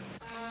believe that.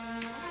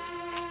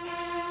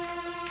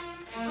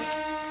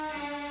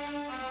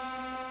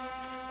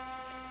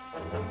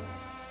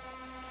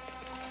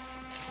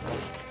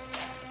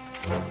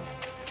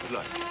 Good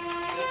luck.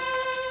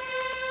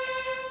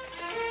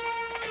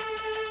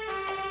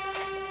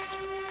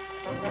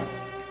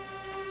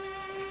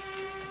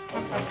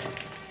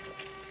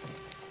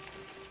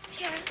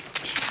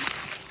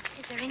 Sheriff,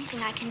 is there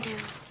anything I can do?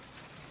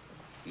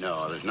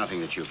 No, there's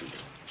nothing that you can do.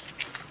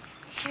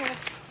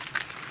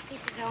 Sheriff,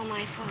 this is all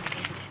my fault,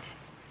 isn't it?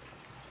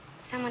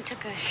 Someone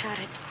took a shot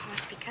at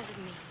Hoss because of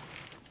me.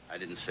 I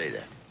didn't say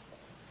that.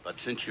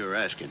 But since you're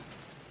asking,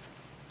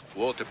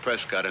 Walter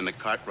Prescott and the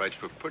Cartwrights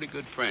were pretty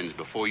good friends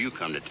before you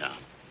come to town.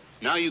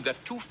 Now you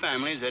got two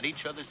families at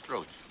each other's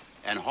throats.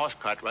 And Hoss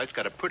Cartwright's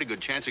got a pretty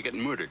good chance of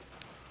getting murdered.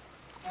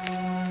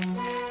 Have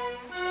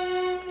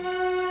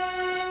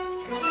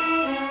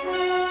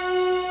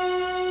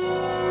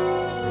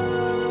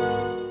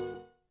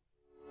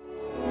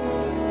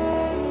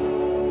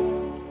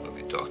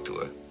you talked to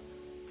her?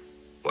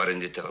 Why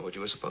didn't you tell her what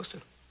you were supposed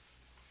to?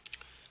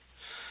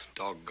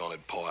 Doggone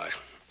it, Paul.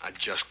 I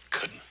just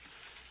couldn't.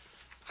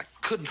 I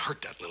couldn't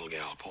hurt that little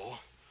gal, Paul.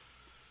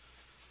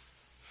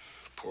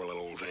 Poor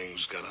little old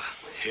thing's got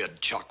a head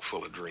chock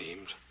full of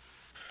dreams.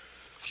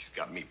 She's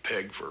got me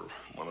pegged for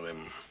one of them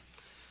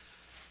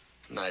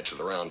nights of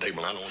the round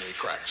table. I don't want any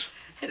cracks.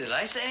 Hey, did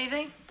I say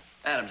anything?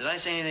 Adam, did I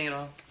say anything at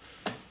all?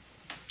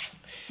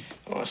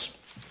 Boss,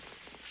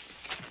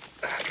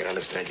 I can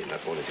understand you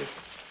not wanting to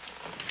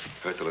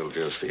hurt the little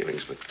girl's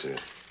feelings, but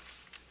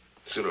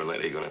sooner or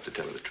later you're going to have to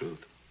tell her the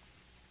truth.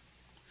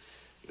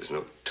 There's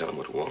no telling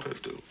what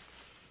Walter'll do.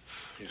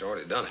 He's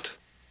already done it.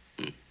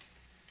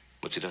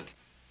 What's he done?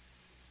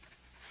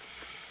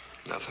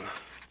 Nothing.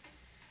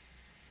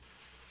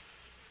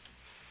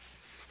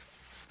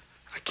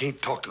 I can't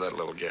talk to that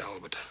little gal,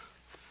 but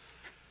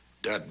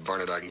Dad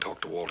Barnett, I can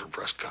talk to Walter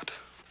Prescott.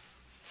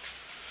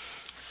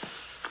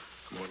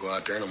 I'm going to go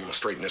out there and I'm going to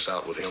straighten this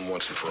out with him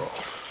once and for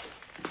all.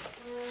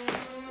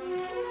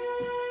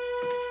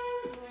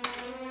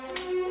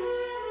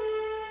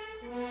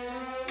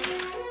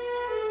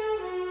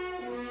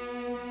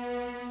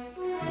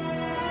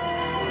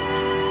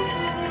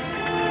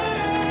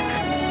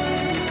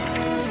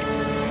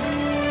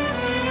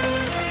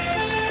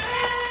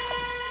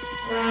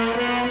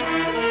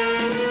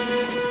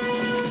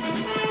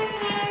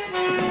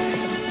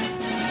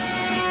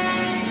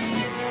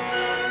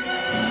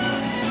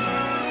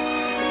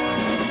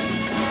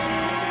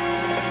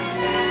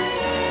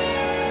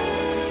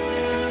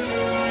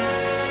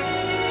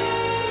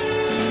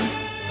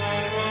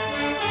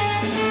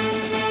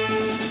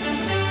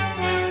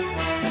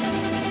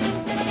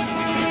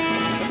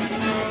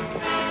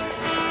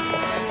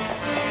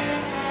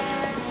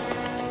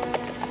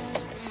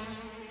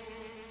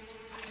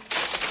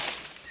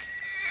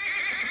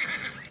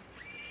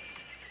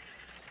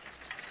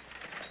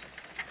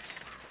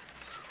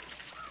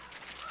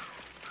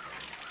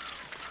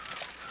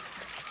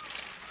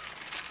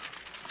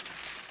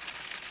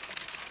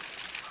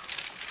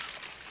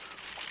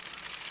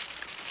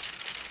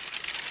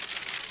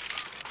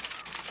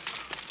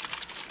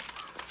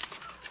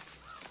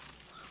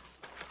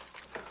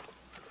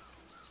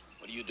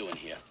 What are you doing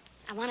here?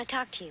 I want to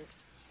talk to you.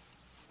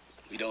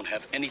 We don't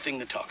have anything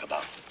to talk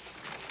about.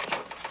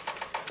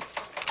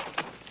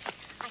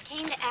 I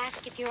came to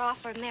ask if your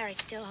offer of marriage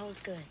still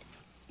holds good.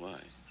 Why?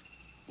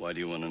 Why do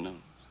you want to know?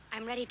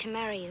 I'm ready to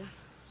marry you,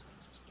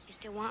 if you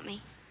still want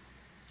me.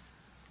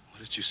 What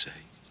did you say?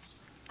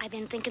 I've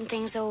been thinking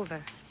things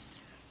over,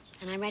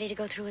 and I'm ready to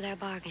go through with our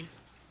bargain.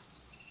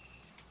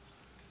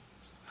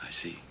 I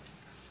see.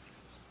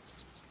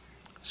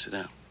 Sit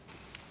down.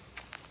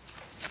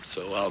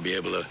 So I'll be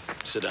able to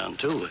sit down,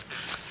 too.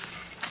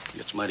 It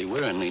gets mighty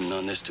wearing leaning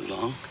on this too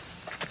long.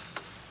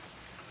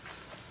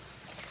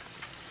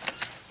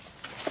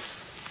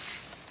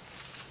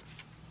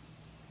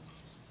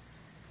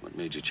 What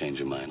made you change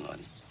your mind,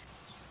 Lottie?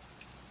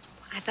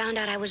 I found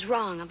out I was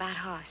wrong about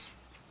Hoss.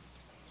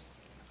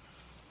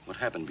 What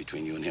happened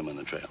between you and him on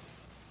the trail?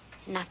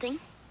 Nothing.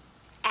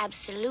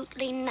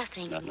 Absolutely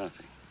nothing. Not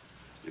nothing.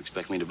 You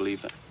expect me to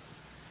believe that?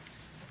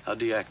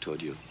 How'd he act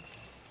toward you?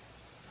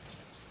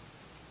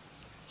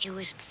 He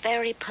was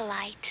very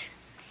polite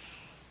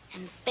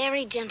and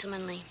very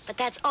gentlemanly, but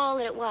that's all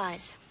that it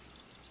was.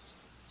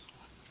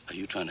 Are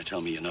you trying to tell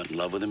me you're not in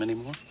love with him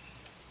anymore?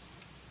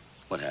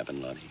 What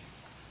happened, Lottie?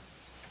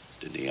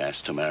 Didn't he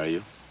ask to marry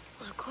you?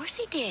 Well, of course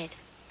he did,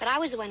 but I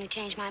was the one who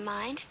changed my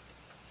mind.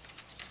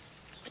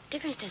 What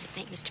difference does it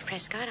make, Mr.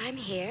 Prescott? I'm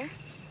here.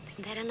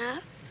 Isn't that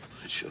enough?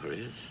 It sure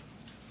is.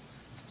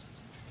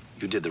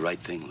 You did the right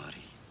thing, Lottie.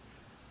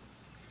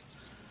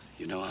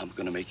 You know I'm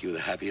going to make you the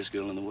happiest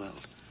girl in the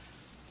world.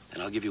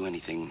 And I'll give you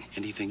anything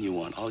you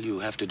want. All you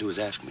have to do is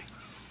ask me.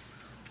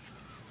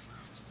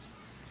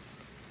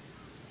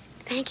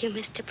 Thank you,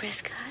 Mr.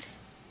 Prescott.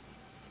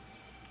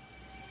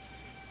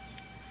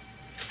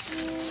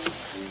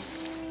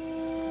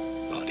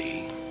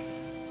 Lottie,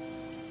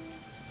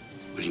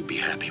 will you be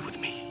happy with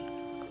me?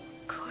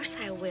 Of course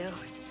I will.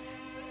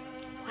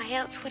 Why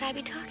else would I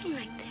be talking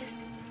like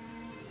this?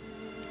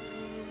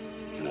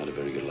 You're not a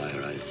very good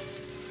liar, are you?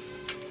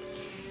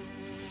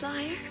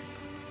 Liar?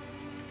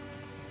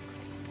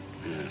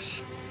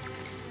 Yes.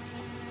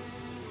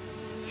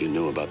 You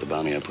knew about the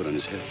bounty I put on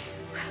his head.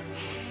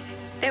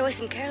 There was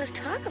some careless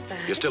talk about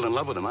it. You're still in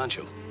love with him, aren't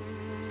you?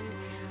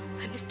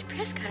 Why, Mr.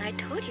 Prescott, I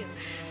told you.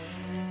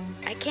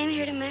 I came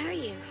here to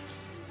marry you.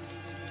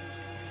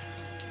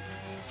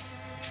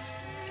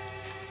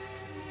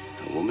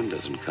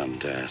 doesn't come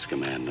to ask a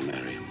man to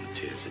marry him with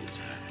tears in his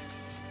eyes.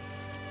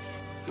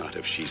 Not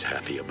if she's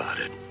happy about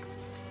it.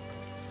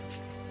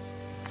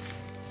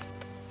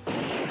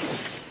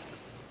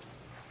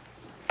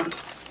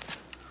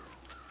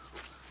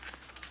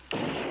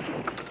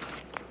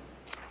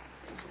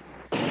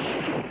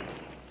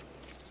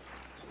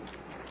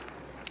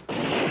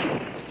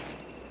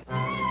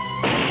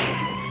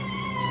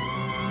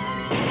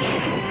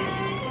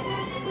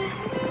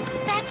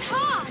 That's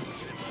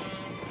Hoss.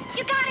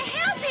 You gotta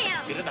help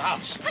him. Get in the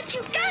house. But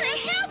you gotta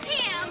help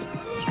him.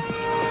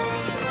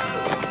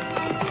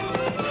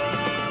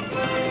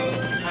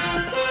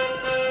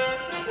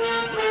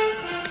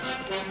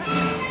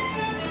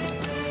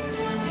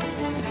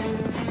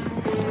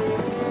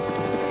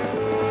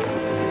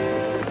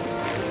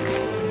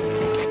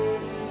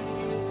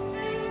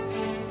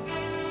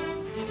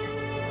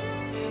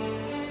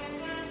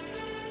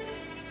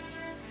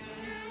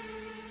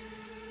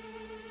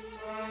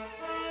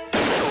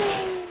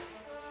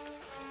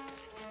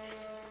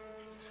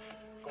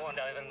 Go on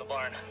down in the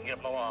barn and get up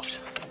in the loft.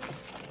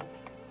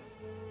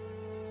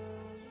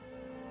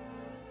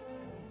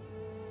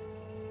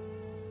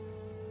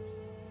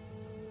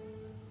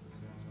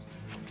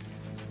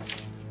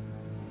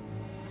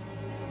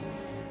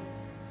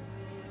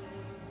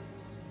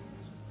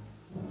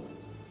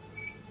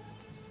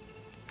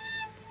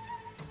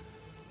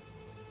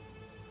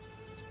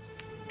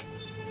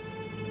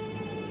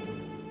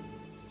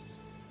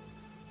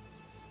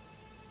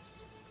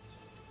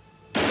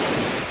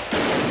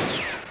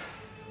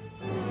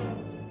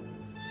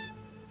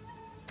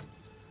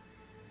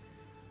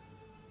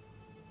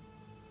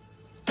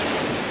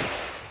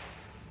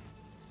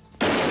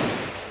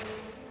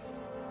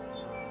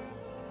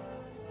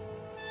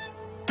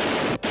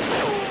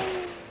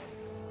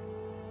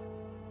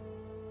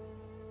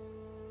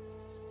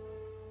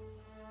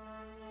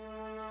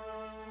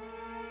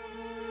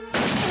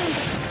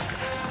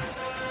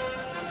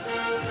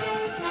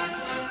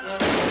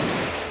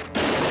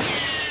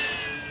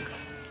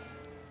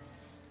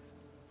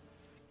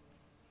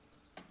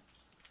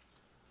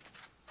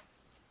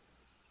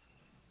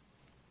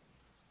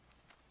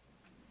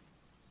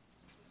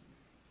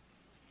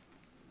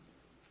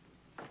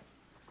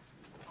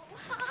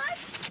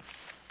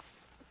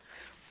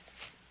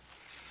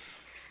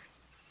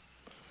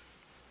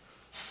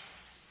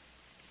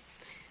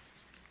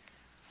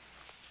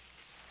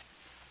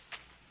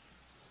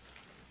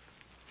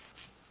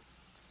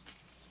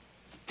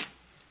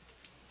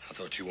 I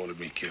thought you wanted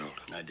me killed.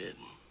 I did.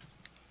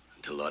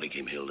 Until Lottie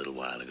came here a little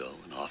while ago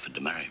and offered to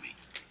marry me.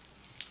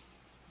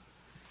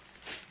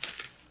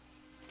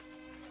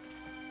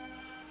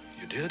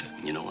 You did?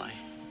 And you know why?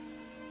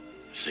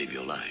 To save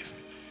your life.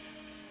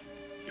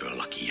 You're a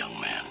lucky young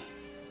man.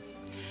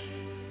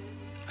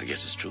 I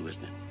guess it's true,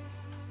 isn't it?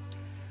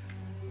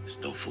 There's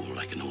no fool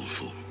like an old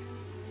fool.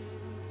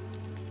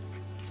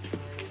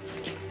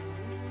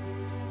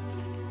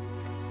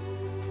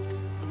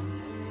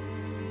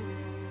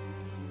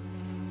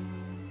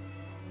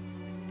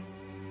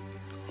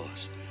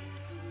 Horse,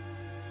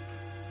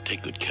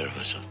 take good care of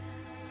us, son.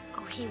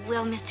 Oh, he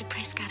will, Mr.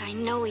 Prescott. I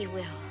know he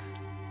will.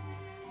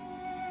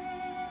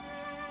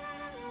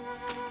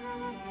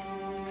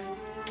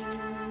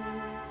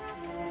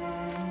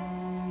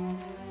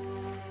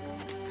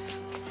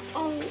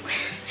 Oh,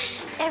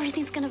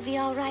 everything's gonna be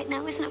all right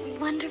now. Isn't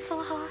it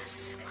wonderful,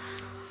 Hoss?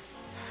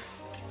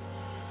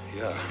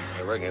 Yeah,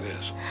 I reckon it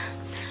is.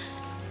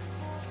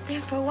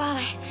 There for a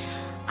while,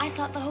 I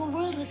thought the whole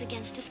world was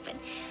against us, but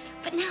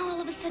now all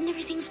of a sudden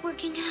everything's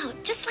working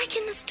out, just like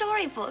in the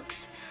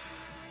storybooks.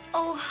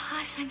 Oh,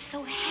 Hoss, I'm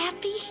so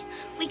happy.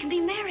 We can be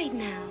married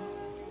now.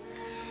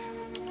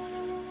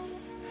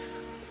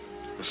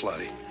 Miss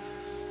Lottie,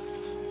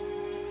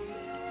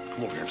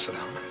 come over here and sit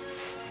down.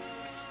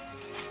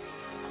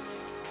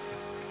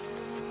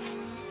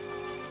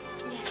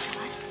 Yes,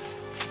 Hoss.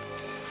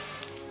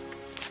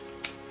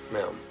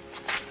 Ma'am.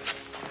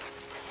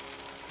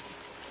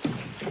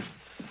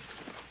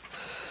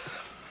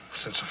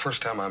 Since the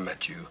first time I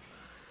met you,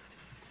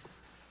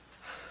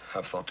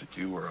 I've thought that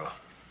you were a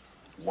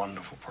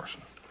wonderful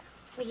person.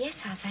 Well,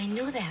 yes, Hoss, I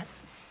know that.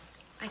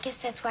 I guess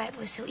that's why it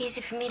was so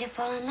easy for me to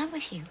fall in love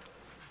with you.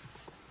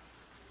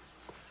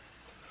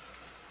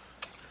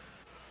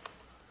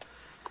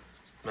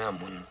 Ma'am,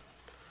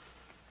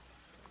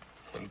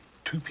 when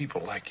two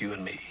people like you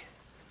and me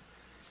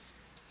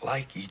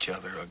like each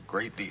other a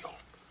great deal,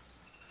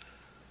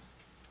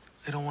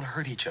 they don't want to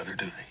hurt each other,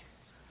 do they?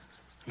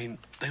 I mean,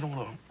 they don't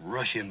want to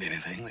rush into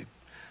anything.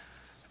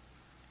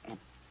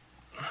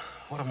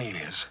 What I mean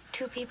is...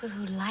 Two people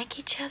who like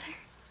each other?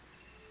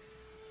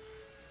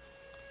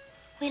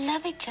 We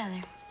love each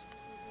other.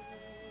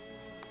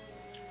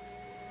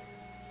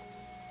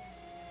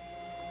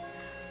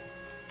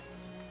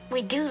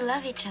 We do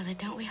love each other,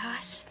 don't we,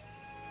 Hoss?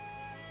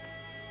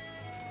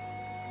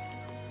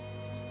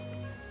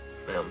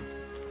 Ma'am,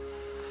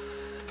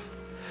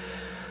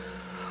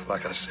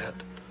 like I said,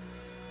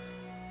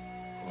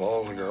 of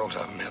all the girls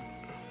I've met,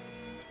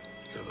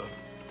 you're the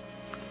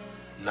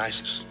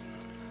nicest,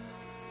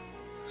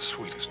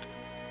 sweetest.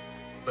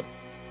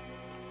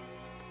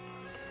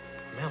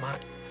 Ma'am,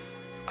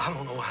 I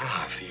don't know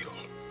how I feel.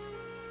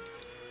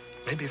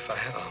 Maybe if I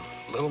had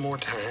a little more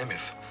time,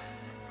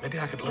 maybe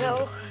I could learn No,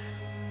 to...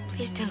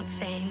 please don't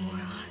say any more,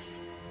 Oz.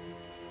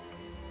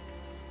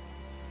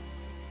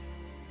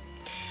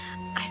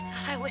 I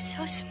thought I was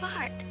so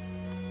smart.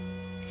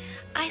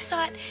 I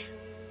thought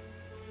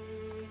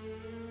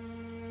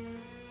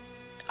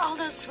all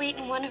those sweet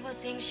and wonderful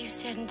things you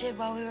said and did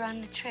while we were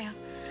on the trail,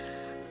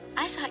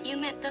 I thought you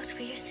meant those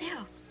for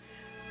yourself.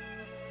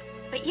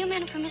 But you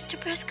meant it for Mr.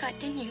 Prescott,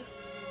 didn't you?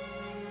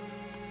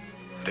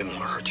 I didn't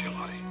want to hurt you,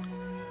 Lottie.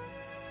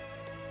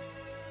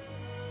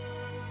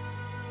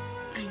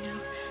 I know.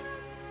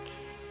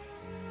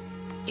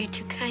 You're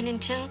too kind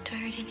and gentle to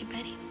hurt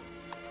anybody.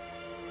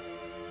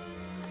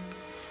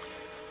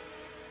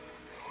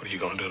 What are you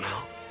going to do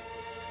now?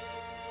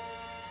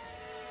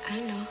 I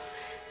don't know.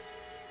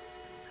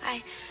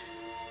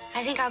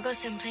 I think I'll go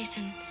someplace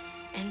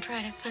and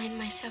try to find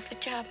myself a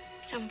job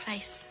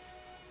someplace.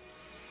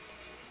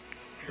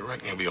 You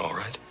reckon you'll be all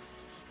right?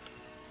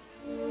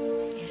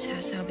 Yes,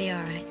 House, I'll be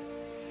all right.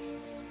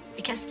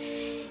 Because,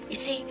 you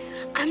see,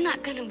 I'm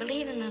not going to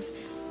believe in those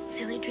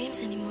silly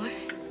dreams anymore.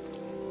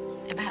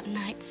 About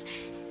knights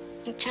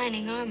in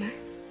shining armor.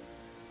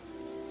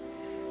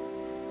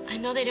 I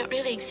know they don't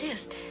really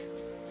exist.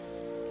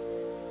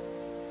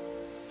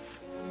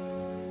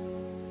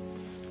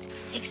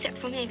 Except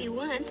for maybe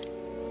one.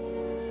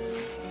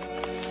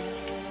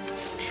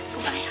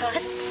 Goodbye,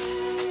 Hoss.